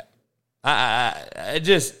look at? I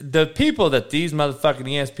just, the people that these motherfucking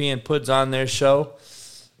ESPN puts on their show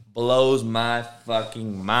blows my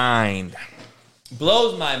fucking mind.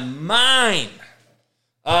 Blows my mind.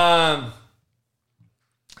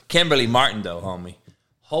 Kimberly Martin, though, homie.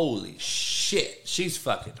 Holy shit. She's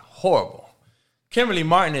fucking horrible. Kimberly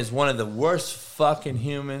Martin is one of the worst fucking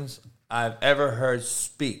humans I've ever heard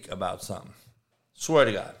speak about something. Swear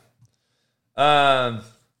to God.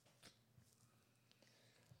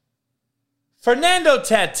 Fernando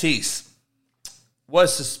Tatis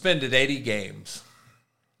was suspended 80 games.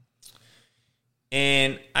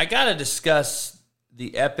 And I got to discuss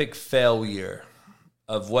the epic failure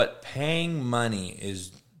of what paying money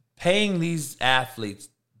is, paying these athletes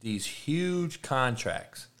these huge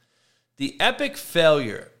contracts. The epic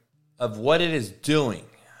failure of what it is doing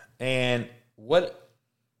and what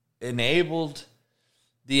enabled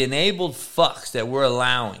the enabled fucks that we're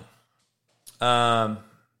allowing. One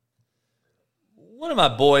of my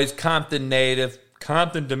boys, Compton native,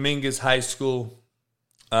 Compton Dominguez High School,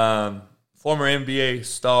 former NBA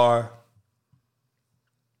star,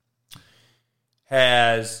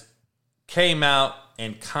 has came out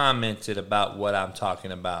and commented about what I'm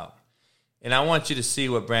talking about. And I want you to see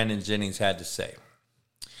what Brandon Jennings had to say.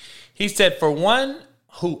 He said, for one,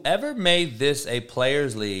 whoever made this a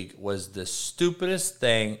players' league was the stupidest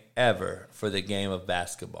thing ever for the game of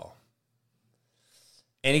basketball.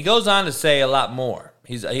 And he goes on to say a lot more.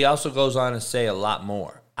 He also goes on to say a lot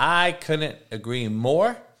more. I couldn't agree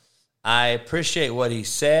more. I appreciate what he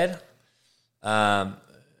said.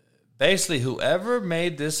 Basically, whoever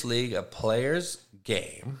made this league a player's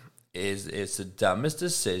game it's the dumbest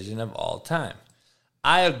decision of all time.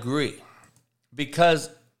 I agree. Because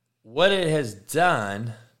what it has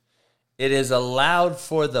done, it has allowed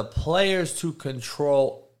for the players to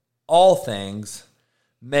control all things,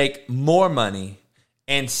 make more money,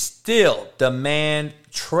 and still demand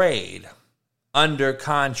trade under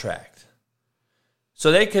contract.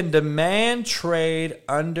 So they can demand trade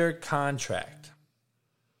under contract.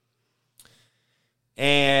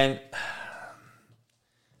 And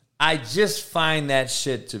I just find that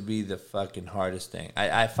shit to be the fucking hardest thing.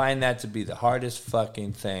 I find that to be the hardest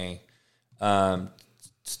fucking thing to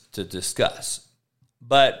discuss.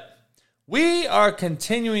 But we are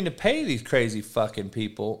continuing to pay these crazy fucking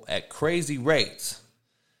people at crazy rates.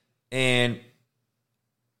 And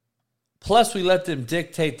plus we let them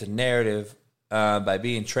dictate the narrative by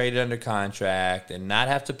being traded under contract and not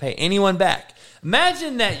have to pay anyone back.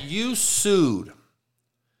 Imagine that you sued.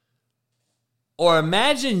 Or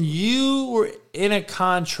imagine you were in a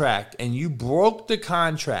contract and you broke the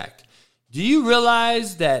contract. Do you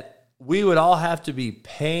realize that we would all have to be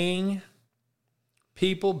paying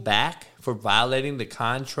people back for violating the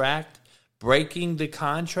contract, breaking the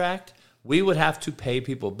contract? We would have to pay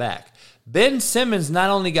people back. Ben Simmons not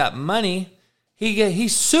only got money, he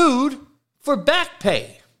sued for back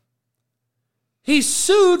pay. He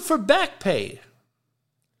sued for back pay.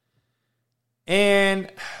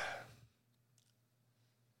 And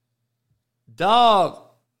dog,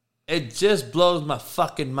 it just blows my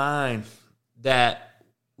fucking mind that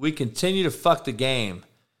we continue to fuck the game.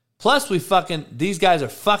 Plus, these guys are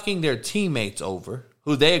fucking their teammates over,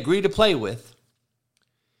 who they agree to play with.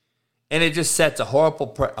 And it just sets a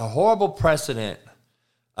horrible precedent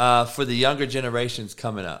for the younger generations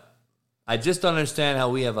coming up. I just don't understand how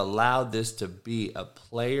we have allowed this to be a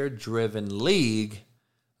player-driven league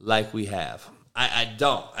like we have. I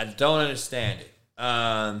don't understand it.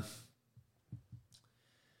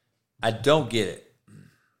 I don't get it.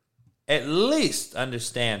 At least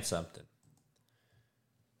understand something.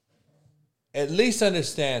 At least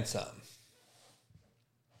understand something.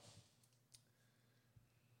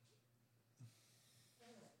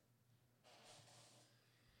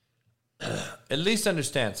 At least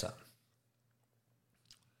understand something.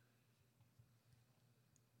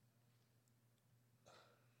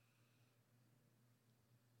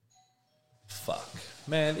 Fuck.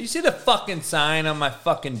 Man, you see the fucking sign on my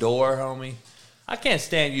fucking door, homie? I can't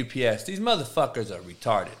stand UPS. These motherfuckers are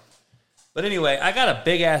retarded. But anyway, I got a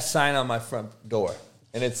big-ass sign on my front door.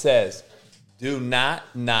 And it says, do not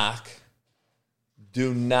knock.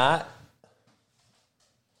 Do not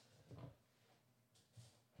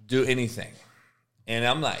do anything. And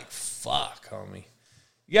I'm like, fuck, homie.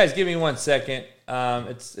 You guys give me 1 second.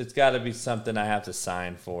 It's got to be something I have to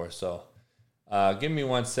sign for. So give me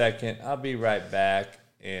 1 second. I'll be right back.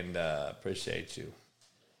 And appreciate you.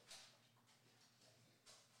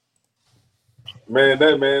 Man,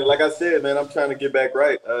 like I said, man, I'm trying to get back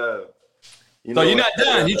right. So you're not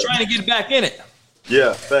done. You're trying to get back in it.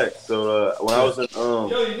 Yeah, facts. So when I was in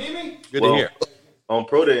Yo, you need me? Good well, to hear. On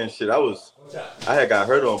pro day and shit, I had got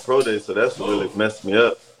hurt on pro day, so that's what really messed me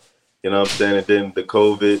up. You know what I'm saying? And then the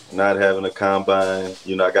COVID, not having a combine,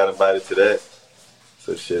 I got invited to that.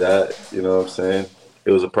 So shit, you know what I'm saying?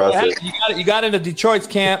 It was a process. You got into Detroit's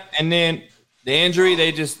camp, and then the injury,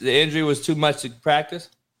 the injury was too much to practice?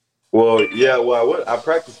 Well, yeah, I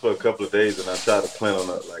practiced for a couple of days, and I tried to plant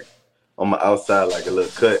on my outside, like a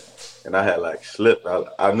little cut, and I had slipped.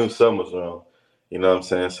 I knew something was wrong. You know what I'm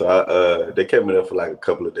saying? So they kept me there for a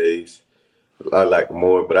couple of days,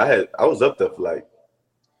 more. But I was up there for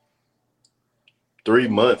 3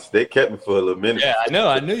 months. They kept me for a little minute. Yeah, I know.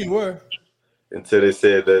 I knew you were. Until they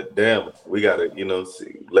said that, damn, we gotta,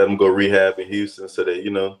 let them go rehab in Houston, so they,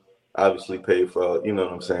 obviously pay for, you know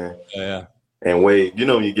what I'm saying? Yeah. And wave,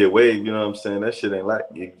 when you get wave, you know what I'm saying? That shit ain't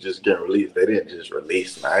you just get released. They didn't just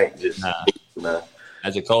release me. I ain't just nah.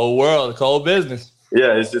 That's a cold world, a cold business.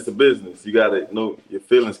 Yeah, it's just a business. You gotta know your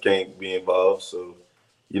feelings can't be involved. So,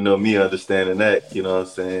 me understanding that, you know what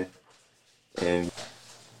I'm saying? And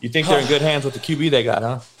you think they're in good hands with the QB they got,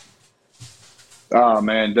 huh? Oh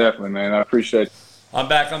man, definitely, man. I appreciate it. I'm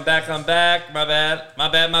back. My bad.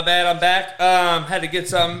 I'm back. Had to get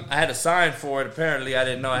something. I had to sign for it. Apparently, I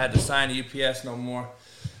didn't know I had to sign to UPS no more.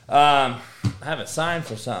 I haven't signed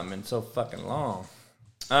for something in so fucking long.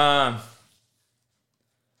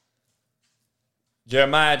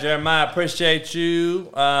 Jeremiah, appreciate you.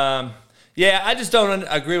 Yeah, I just don't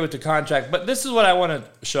agree with the contract, but this is what I want to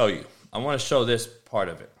show you. I want to show this part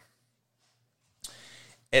of it.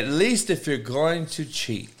 At least if you're going to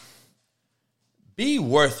cheat, be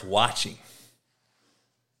worth watching.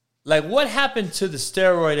 What happened to the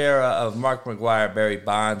steroid era of Mark McGwire, Barry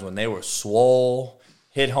Bonds, when they were swole,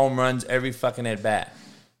 hit home runs every fucking at bat?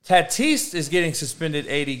 Tatis is getting suspended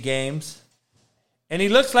 80 games, and he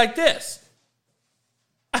looks like this.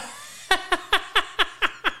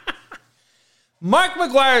 Mark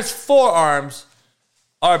McGwire's forearms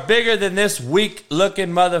are bigger than this weak-looking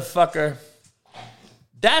motherfucker.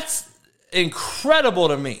 That's incredible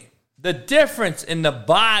to me. The difference in the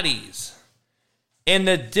bodies.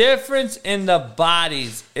 It's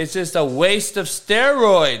just a waste of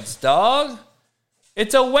steroids, dog.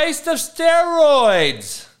 It's a waste of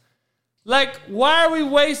steroids. Why are we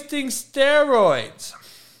wasting steroids?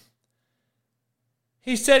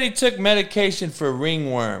 He said he took medication for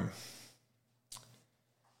ringworm.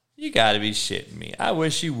 You got to be shitting me. I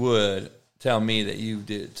wish you would tell me that you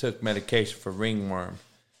took medication for ringworm.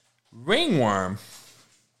 Ringworm?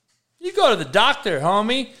 You go to the doctor,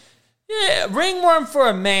 homie. Yeah, ringworm for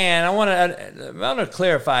a man. I want to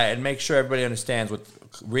clarify and make sure everybody understands what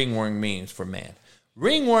ringworm means for man.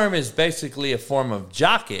 Ringworm is basically a form of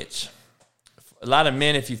jock itch. A lot of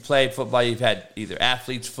men, if you've played football, you've had either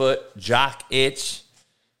athlete's foot, jock itch,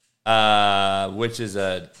 which is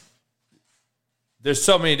there's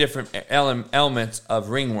so many different elements of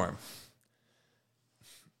ringworm.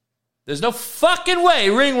 There's no fucking way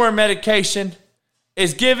ringworm medication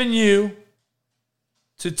is giving you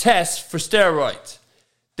to test for steroids.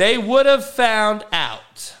 They would have found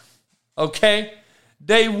out. Okay?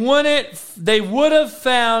 They would have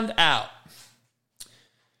found out.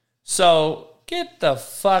 So get the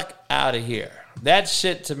fuck out of here. That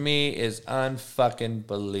shit to me is unfucking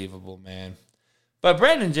believable, man. But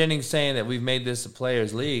Brandon Jennings saying that we've made this a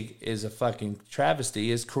players' league is a fucking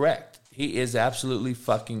travesty is correct. He is absolutely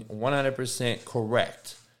fucking 100%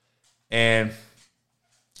 correct. And,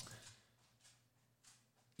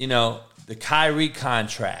 the Kyrie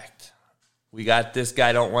contract. We got this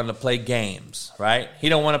guy don't want to play games, right? He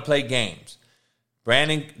don't want to play games.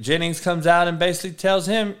 Brandon Jennings comes out and basically tells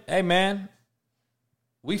him, hey, man,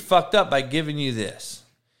 we fucked up by giving you this.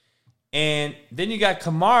 And then you got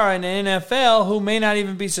Kamara in the NFL who may not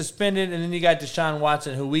even be suspended. And then you got Deshaun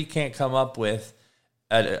Watson who we can't come up with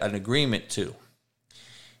an agreement to.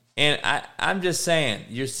 And I'm just saying,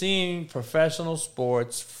 you're seeing professional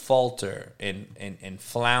sports falter and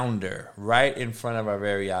flounder right in front of our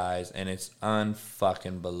very eyes. And it's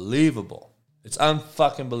unfucking believable. It's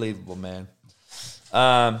unfucking believable, man.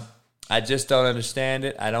 I just don't understand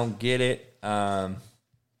it. I don't get it. I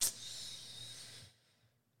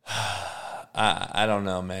don't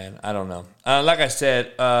know, man. I don't know. Like I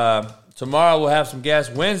said, tomorrow we'll have some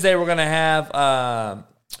guests. Wednesday we're going to have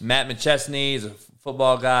Matt McChesney. He's a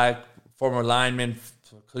football guy, former lineman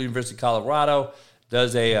for University of Colorado.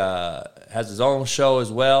 Has his own show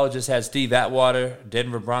as well. Just had Steve Atwater,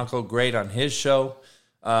 Denver Bronco, great on his show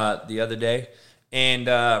the other day. And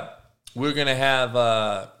we're going to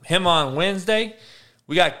have him on Wednesday.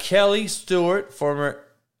 We got Kelly Stewart, former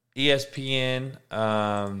ESPN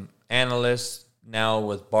analyst now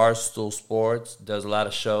with Barstool Sports, does a lot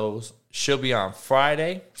of shows. She'll be on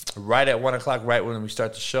Friday, right at 1 o'clock, right when we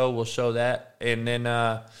start the show. We'll show that. And then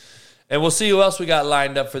and we'll see who else we got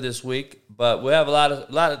lined up for this week. But we have a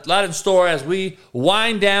lot in store as we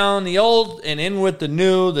wind down the old and in with the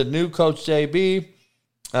new Coach JB.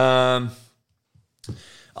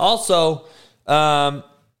 Also,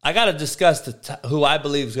 I got to discuss who I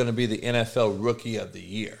believe is going to be the NFL Rookie of the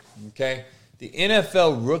Year. Okay, the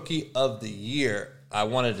NFL Rookie of the Year I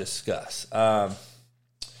want to discuss.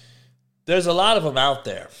 There's a lot of them out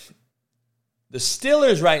there. The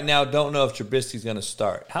Steelers right now don't know if Trubisky's going to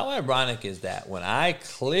start. How ironic is that when I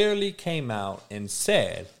clearly came out and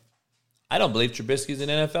said, I don't believe Trubisky's an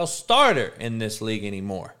NFL starter in this league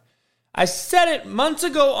anymore. I said it months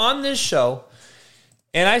ago on this show,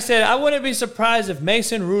 and I said I wouldn't be surprised if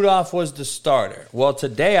Mason Rudolph was the starter. Well,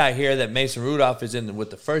 today I hear that Mason Rudolph is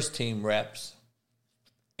with the first team reps,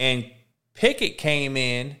 and Pickett came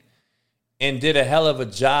in and did a hell of a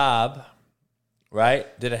job,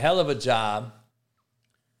 right? Did a hell of a job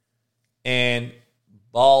and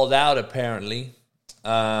balled out apparently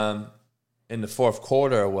in the fourth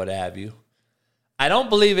quarter or what have you. I don't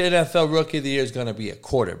believe the NFL Rookie of the Year is going to be a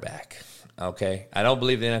quarterback, okay? I don't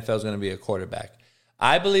believe the NFL is going to be a quarterback.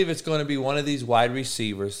 I believe it's going to be one of these wide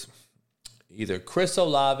receivers, either Chris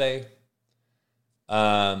Olave,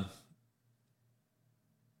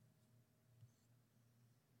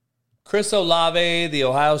 the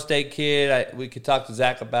Ohio State kid, we could talk to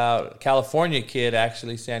Zach about, California kid,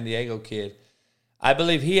 actually, San Diego kid. I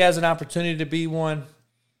believe he has an opportunity to be one.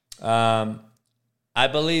 I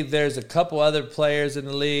believe there's a couple other players in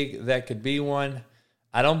the league that could be one.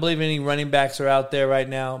 I don't believe any running backs are out there right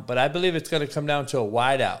now, but I believe it's going to come down to a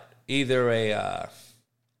wideout, either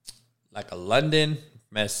like a London,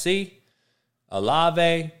 Messi,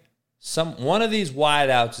 Olave. One of these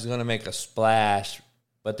wideouts is going to make a splash,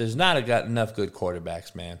 but there's not enough good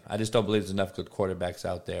quarterbacks, man. I just don't believe there's enough good quarterbacks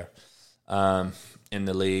out there in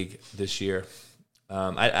the league this year.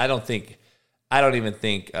 I don't even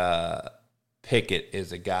think Pickett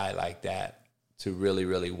is a guy like that to really,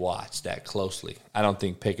 really watch that closely. I don't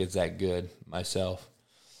think Pickett's that good myself.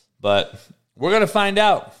 But we're going to find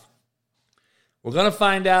out. We're going to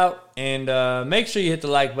find out. And make sure you hit the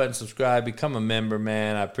like button, subscribe, become a member,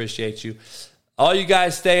 man. I appreciate you. All you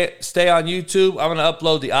guys stay on YouTube. I'm going to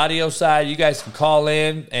upload the audio side. You guys can call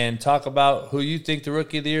in and talk about who you think the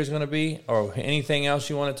Rookie of the Year is going to be or anything else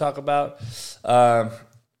you want to talk about.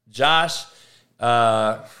 Josh,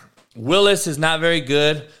 Willis is not very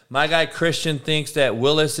good. My guy Christian thinks that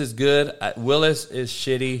Willis is good. Willis is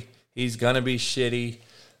shitty. He's going to be shitty.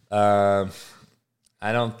 I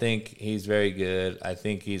don't think he's very good. I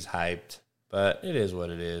think he's hyped, but it is what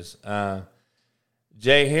it is.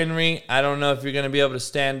 Jay Henry, I don't know if you're going to be able to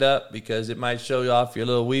stand up because it might show you off your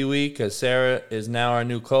little wee-wee because Sarah is now our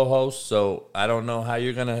new co-host, so I don't know how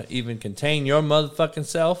you're going to even contain your motherfucking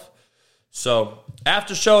self. So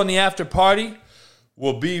after show and the after party,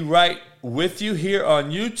 we'll be right with you here on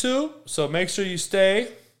YouTube. So make sure you stay.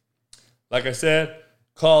 Like I said,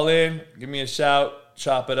 call in, give me a shout,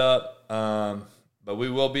 chop it up. But we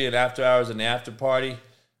will be in after hours and the after party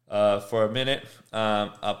for a minute.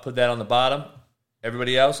 I'll put that on the bottom.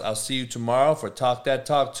 Everybody else, I'll see you tomorrow for Talk That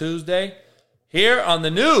Talk Tuesday here on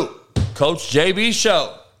the new Coach JB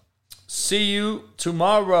Show. See you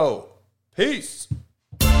tomorrow. Peace.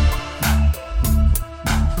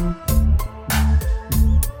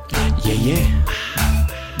 Yeah.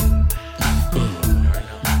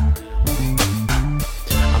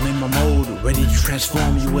 I'm in my mode, ready to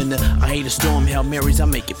transform you in the I hate a storm, Hail Marys, I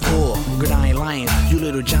make it pour. Good, I ain't lying, you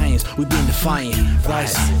little giants, we been defiant.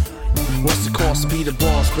 Rise. What's the cost? Be the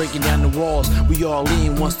boss, breaking down the walls. We all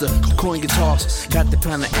in once the coin gets tossed. Got the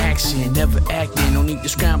plan of action, never acting. No need to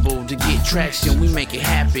scramble to get traction. We make it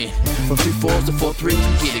happen. From 3-4s to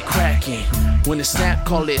 4-3s, we get it cracking. When it snap,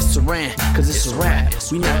 call it Saran, cause it's a rap.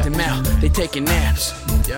 We knock them out, they taking naps.